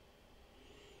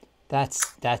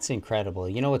 That's incredible.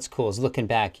 You know what's cool is looking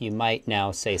back, you might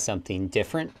now say something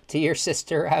different to your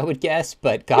sister, I would guess,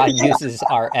 but God uses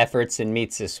our efforts and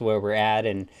meets us where we're at,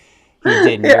 and He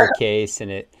did in Yeah. your case, and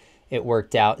it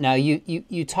worked out. Now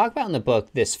you talk about in the book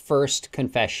this first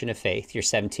confession of faith. You're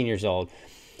 17 years old,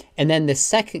 and then the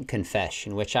second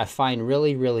confession, which I find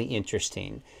really really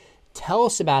interesting. Tell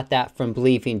us about that from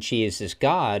believing Jesus is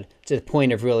God to the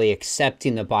point of really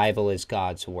accepting the Bible as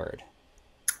God's word.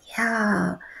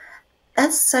 Yeah,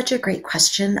 that's such a great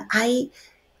question. I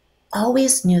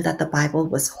always knew that the Bible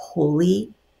was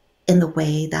holy in the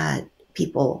way that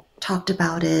people talked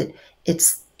about it.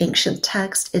 It's ancient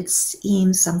text. It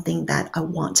seems something that I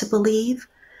want to believe.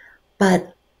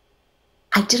 But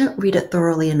I didn't read it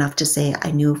thoroughly enough to say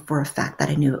I knew for a fact that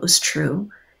I knew it was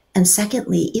true. And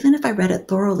secondly, even if I read it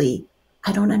thoroughly,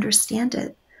 I don't understand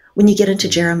it. When you get into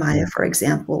Jeremiah, for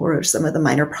example, or some of the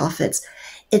minor prophets,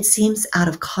 it seems out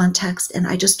of context, and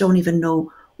I just don't even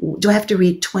know. Do I have to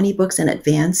read 20 books in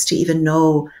advance to even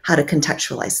know how to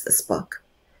contextualize this book?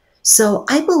 So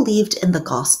I believed in the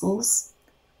Gospels.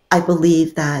 I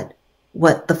believe that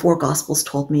what the four Gospels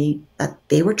told me, that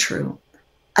they were true.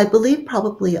 I believe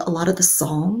probably a lot of the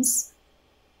Psalms,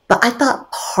 but I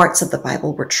thought parts of the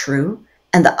Bible were true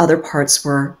and the other parts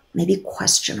were maybe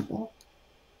questionable.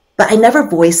 But I never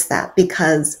voiced that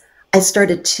because I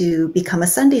started to become a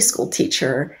Sunday school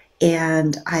teacher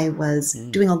and I was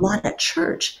doing a lot at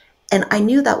church. And I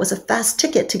knew that was a fast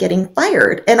ticket to getting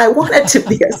fired. And I wanted to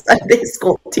be a Sunday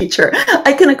school teacher.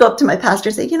 I couldn't go up to my pastor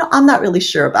and say, I'm not really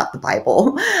sure about the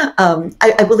Bible.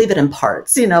 I believe it in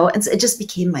parts, and so it just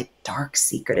became my dark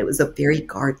secret. It was a very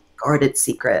guarded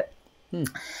secret.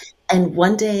 And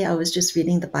one day I was just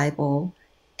reading the Bible,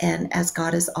 and as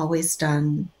God has always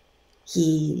done,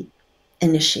 he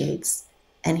initiates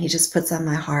and he just puts on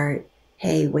my heart,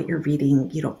 hey, what you're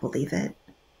reading, you don't believe it.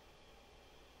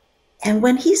 And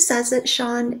when he says it,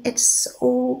 Sean, it's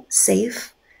so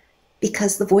safe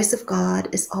because the voice of God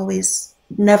is always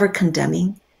never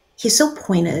condemning. He's so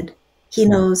pointed. He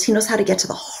knows how to get to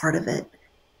the heart of it.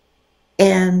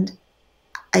 And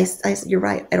I you're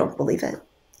right, I don't believe it.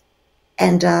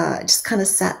 And I just kind of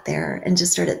sat there and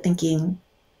just started thinking,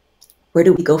 where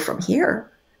do we go from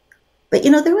here? But,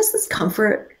 there was this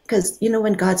comfort because,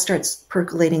 when God starts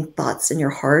percolating thoughts in your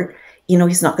heart,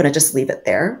 he's not going to just leave it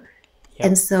there. Yep.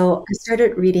 And so I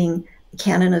started reading the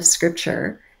Canon of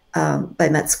Scripture by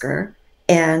Metzger,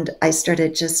 and I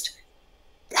started just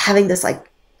having this,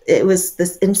 it was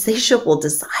this insatiable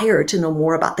desire to know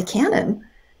more about the canon.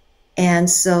 And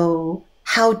so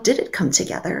how did it come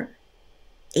together?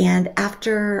 And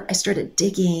after I started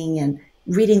digging and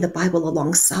reading the Bible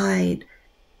alongside,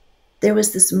 there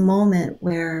was this moment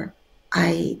where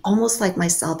almost like my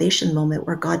salvation moment,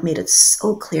 where God made it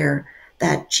so clear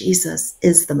that Jesus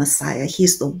is the Messiah.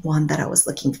 He's the one that I was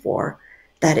looking for,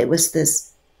 that it was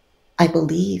this, I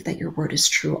believe that your word is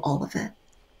true, all of it.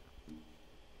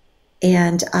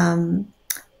 And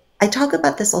I talk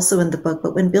about this also in the book,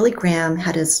 but when Billy Graham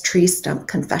had his tree stump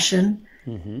confession,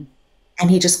 and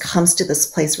he just comes to this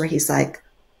place where he's like,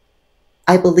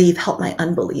 I believe, help my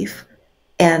unbelief.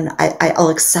 And I'll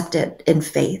accept it in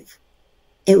faith.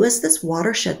 It was this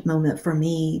watershed moment for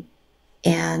me.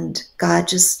 And God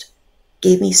just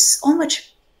gave me so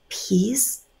much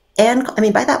peace. And I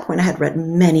mean, by that point, I had read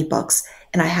many books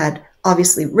and I had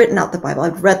obviously written out the Bible.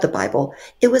 I'd read the Bible.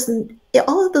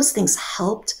 All of those things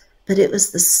helped, but it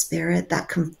was the Spirit that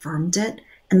confirmed it.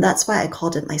 And that's why I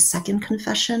called it my second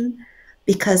confession,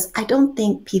 because I don't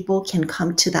think people can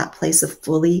come to that place of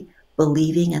fully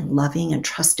believing and loving and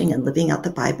trusting and living out the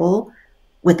Bible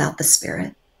without the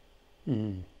Spirit.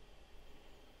 And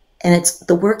it's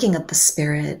the working of the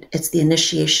Spirit. It's the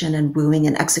initiation and wooing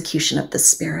and execution of the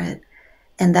Spirit.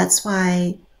 And that's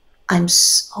why I'm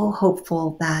so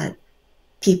hopeful that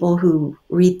people who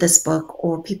read this book,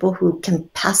 or people who can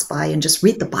pass by and just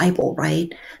read the Bible,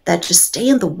 right? That just stay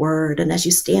in the Word. And as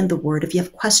you stay in the Word, if you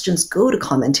have questions, go to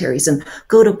commentaries and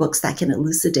go to books that can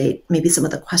elucidate maybe some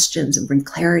of the questions and bring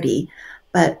clarity.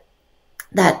 But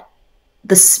that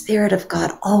the Spirit of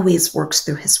God always works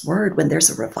through His Word. When there's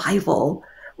a revival,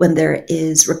 when there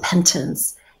is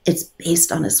repentance, it's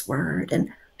based on His Word.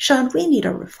 And Sean, we need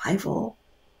a revival.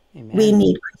 Amen. We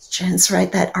need Christians,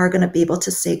 right, that are going to be able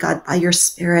to say, God, by your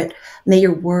Spirit, may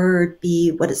your word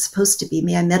be what it's supposed to be.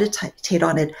 May I meditate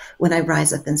on it when I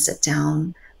rise up and sit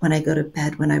down, when I go to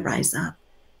bed, when I rise up.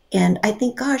 And I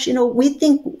think, gosh, we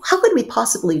think, how could we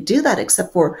possibly do that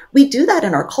except for we do that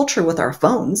in our culture with our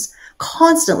phones,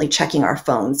 constantly checking our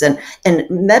phones and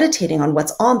meditating on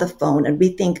what's on the phone. And we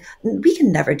think we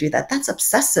can never do that. That's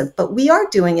obsessive, but we are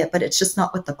doing it, but it's just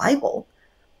not with the Bible.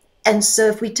 And so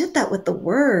if we did that with the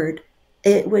Word,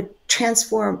 it would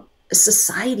transform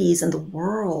societies and the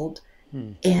world.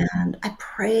 And I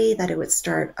pray that it would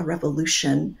start a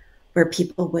revolution where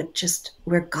people would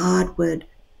where God would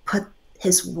put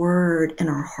His Word in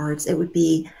our hearts. It would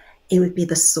be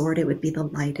the sword, it would be the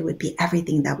light, it would be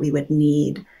everything that we would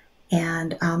need.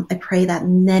 And I pray that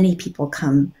many people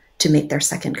come to make their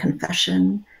second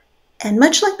confession. And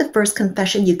much like the first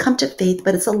confession, you come to faith,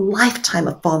 but it's a lifetime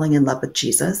of falling in love with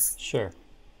Jesus. Sure.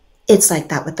 It's like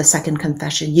that with the second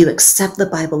confession. You accept the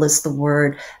Bible as the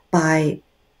Word by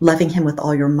loving Him with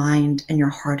all your mind and your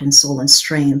heart and soul and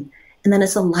strength. And then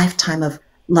it's a lifetime of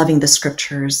loving the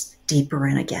Scriptures deeper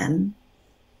and again.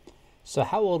 So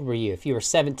how old were you? If you were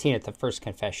 17 at the first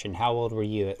confession, how old were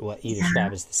you at what you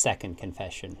describe as the second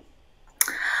confession?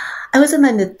 I was in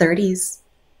my mid-30s.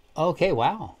 Okay,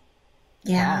 wow. Wow.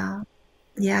 Yeah.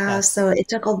 Yeah, That's so it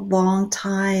took a long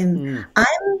time. mm,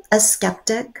 I'm a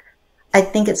skeptic. I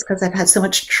think it's because I've had so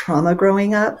much trauma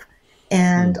growing up. mm.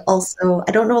 And also,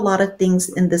 I don't know a lot of things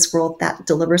in this world that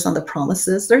delivers on the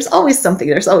promises. There's always something,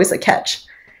 there's always a catch.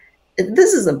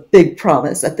 This is a big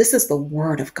promise that this is the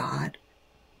word of God.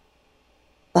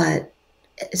 But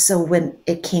so when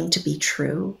it came to be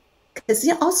true, because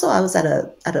also I was at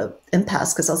a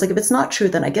impasse because I was like, if it's not true,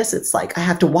 then I guess it's like I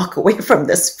have to walk away from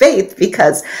this faith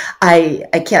because I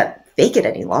can't fake it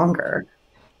any longer.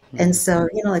 And so,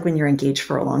 like when you're engaged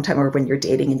for a long time or when you're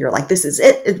dating and you're like, this is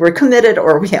it, we're committed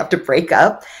or we have to break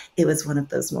up. It was one of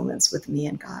those moments with me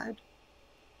and God.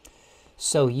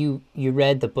 So you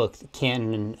read the book, the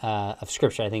Canon of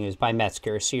Scripture, I think it was by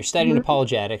Metzger. So you're studying Mhm.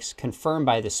 apologetics, confirmed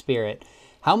by the Spirit.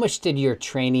 How much did your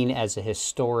training as a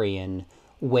historian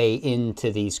weigh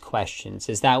into these questions?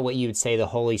 Is that what you would say the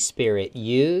Holy Spirit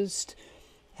used?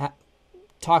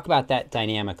 Talk about that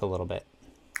dynamic a little bit.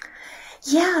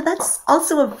 Yeah, that's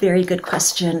also a very good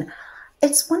question.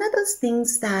 It's one of those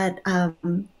things that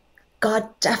God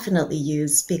definitely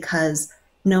used because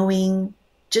knowing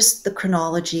just the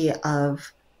chronology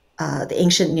of the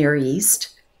ancient Near East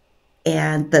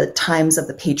and the times of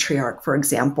the patriarch, for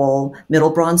example, Middle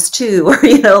Bronze II, or,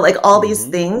 like all these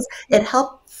Mm-hmm. things, it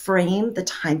helped frame the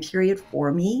time period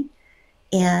for me.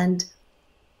 And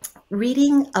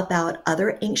reading about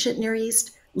other ancient Near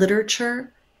East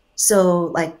literature, so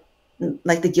like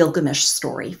the Gilgamesh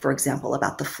story, for example,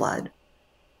 about the flood,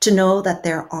 to know that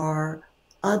there are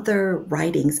other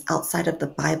writings outside of the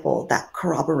Bible that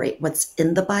corroborate what's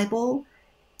in the Bible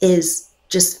is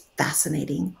just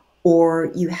fascinating.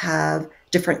 Or you have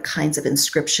different kinds of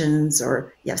inscriptions,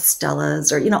 or you have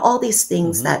stelas, or all these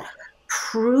things Mm-hmm. that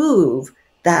prove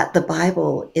that the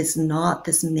Bible is not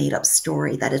this made up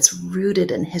story, that it's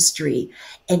rooted in history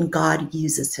and God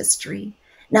uses history.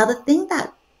 Now, the thing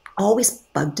that always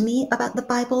bugged me about the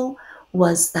Bible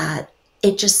was that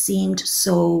it just seemed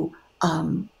so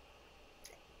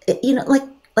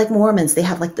like Mormons, they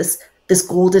have like this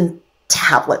golden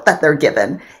tablet that they're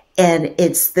given, and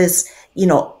it's this,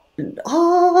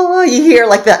 oh, you hear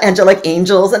like the angelic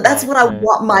angels, and that's Right, what I right.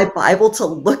 want my Bible to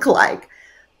look like,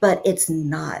 but it's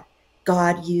not.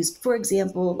 God used, for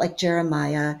example, like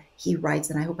Jeremiah, he writes,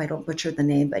 and I hope I don't butcher the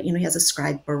name, but he has a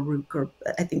scribe Baruch, or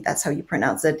I think that's how you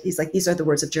pronounce it. He's like, these are the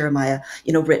words of Jeremiah,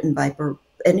 written by Baruch.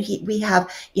 And we have,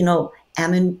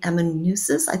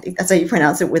 Ammonusis, I think that's how you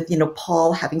pronounce it, with,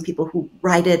 Paul having people who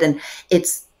write it, and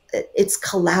it's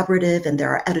collaborative, and there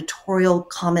are editorial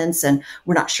comments, and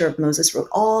we're not sure if Moses wrote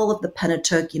all of the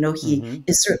Pentateuch. He Mm-hmm.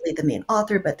 is certainly the main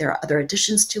author, but there are other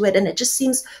additions to it, and it just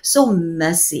seems so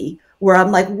messy, where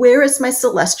I'm like, where is my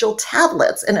celestial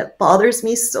tablets? And it bothers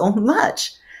me so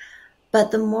much. But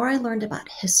the more I learned about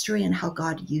history and how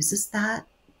God uses that,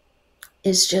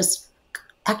 is just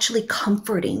actually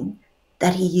comforting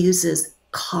that he uses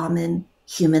common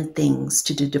human things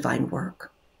to do divine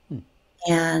work.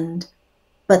 And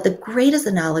but the greatest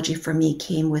analogy for me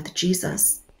came with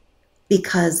Jesus,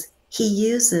 because he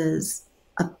uses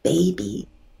a baby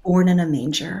born in a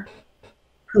manger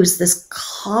who's this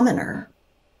commoner.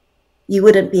 You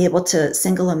wouldn't be able to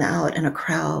single him out in a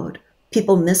crowd.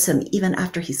 People miss him even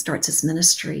after he starts his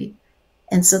ministry.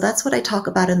 And so that's what I talk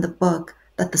about in the book,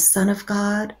 that the Son of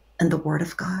God and the Word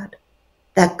of God,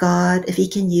 that God, if he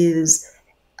can use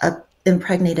a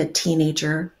impregnated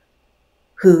teenager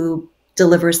who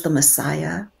delivers the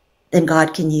Messiah, then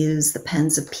God can use the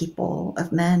pens of people,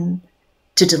 of men,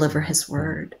 to deliver his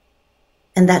word.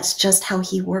 And that's just how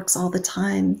he works all the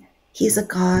time. He's a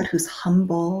God who's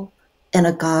humble, and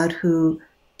a God who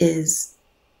is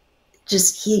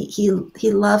just,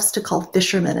 he loves to call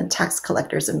fishermen and tax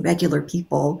collectors and regular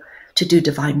people to do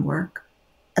divine work.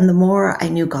 And the more I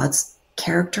knew God's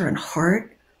character and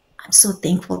heart, I'm so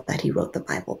thankful that he wrote the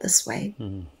Bible this way,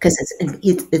 because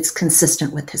it's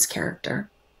consistent with his character.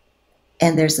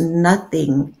 And there's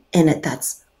nothing in it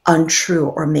that's untrue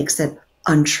or makes it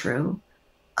untrue.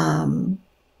 And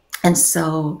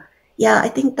so, yeah, I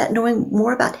think that knowing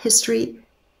more about history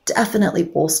definitely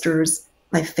bolsters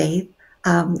my faith.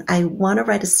 I want to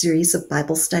write a series of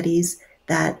Bible studies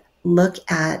that look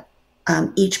at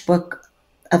each book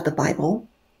of the Bible,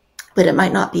 but it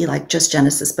might not be like just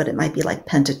Genesis, but it might be like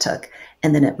Pentateuch,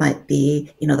 and then it might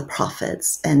be, the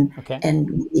prophets, and Okay.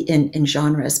 and in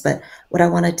genres. But what I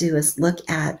want to do is look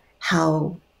at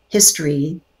how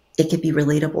history, it could be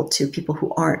relatable to people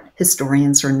who aren't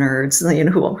historians or nerds,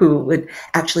 who would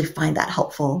actually find that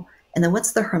helpful. And then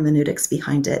what's the hermeneutics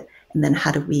behind it? and then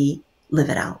how do we live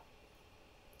it out?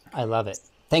 I love it.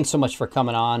 Thanks so much for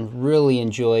coming on. Really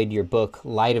enjoyed your book,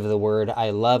 Light of the Word.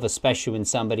 I love, especially when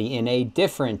somebody in a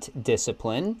different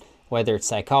discipline, whether it's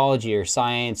psychology or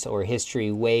science or history,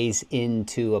 weighs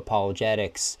into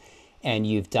apologetics, and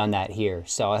you've done that here.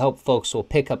 So I hope folks will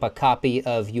pick up a copy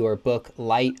of your book,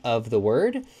 Light of the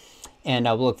Word, and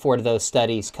I'll look forward to those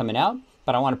studies coming out.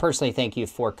 But I want to personally thank you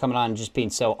for coming on and just being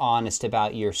so honest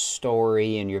about your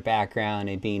story and your background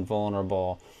and being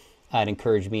vulnerable. It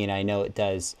encouraged me, and I know it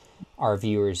does our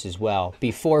viewers as well.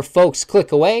 Before folks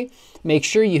click away, make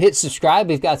sure you hit subscribe.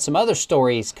 We've got some other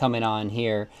stories coming on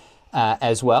here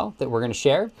as well that we're going to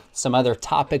share, some other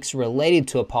topics related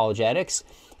to apologetics.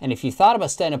 And if you thought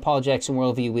about studying apologetics and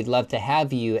worldview, we'd love to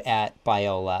have you at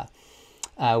Biola.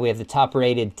 We have the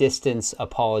top-rated distance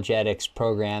apologetics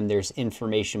program. There's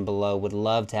information below. Would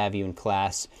love to have you in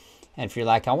class. And if you're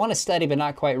like, I want to study but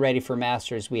not quite ready for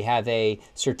master's, we have a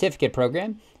certificate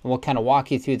program. And we'll kind of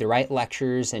walk you through the right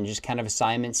lectures and just kind of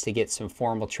assignments to get some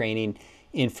formal training.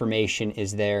 Information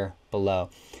is there below.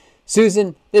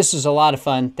 Susan, this was a lot of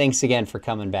fun. Thanks again for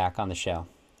coming back on the show.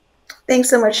 Thanks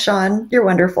so much, Sean. You're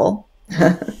wonderful.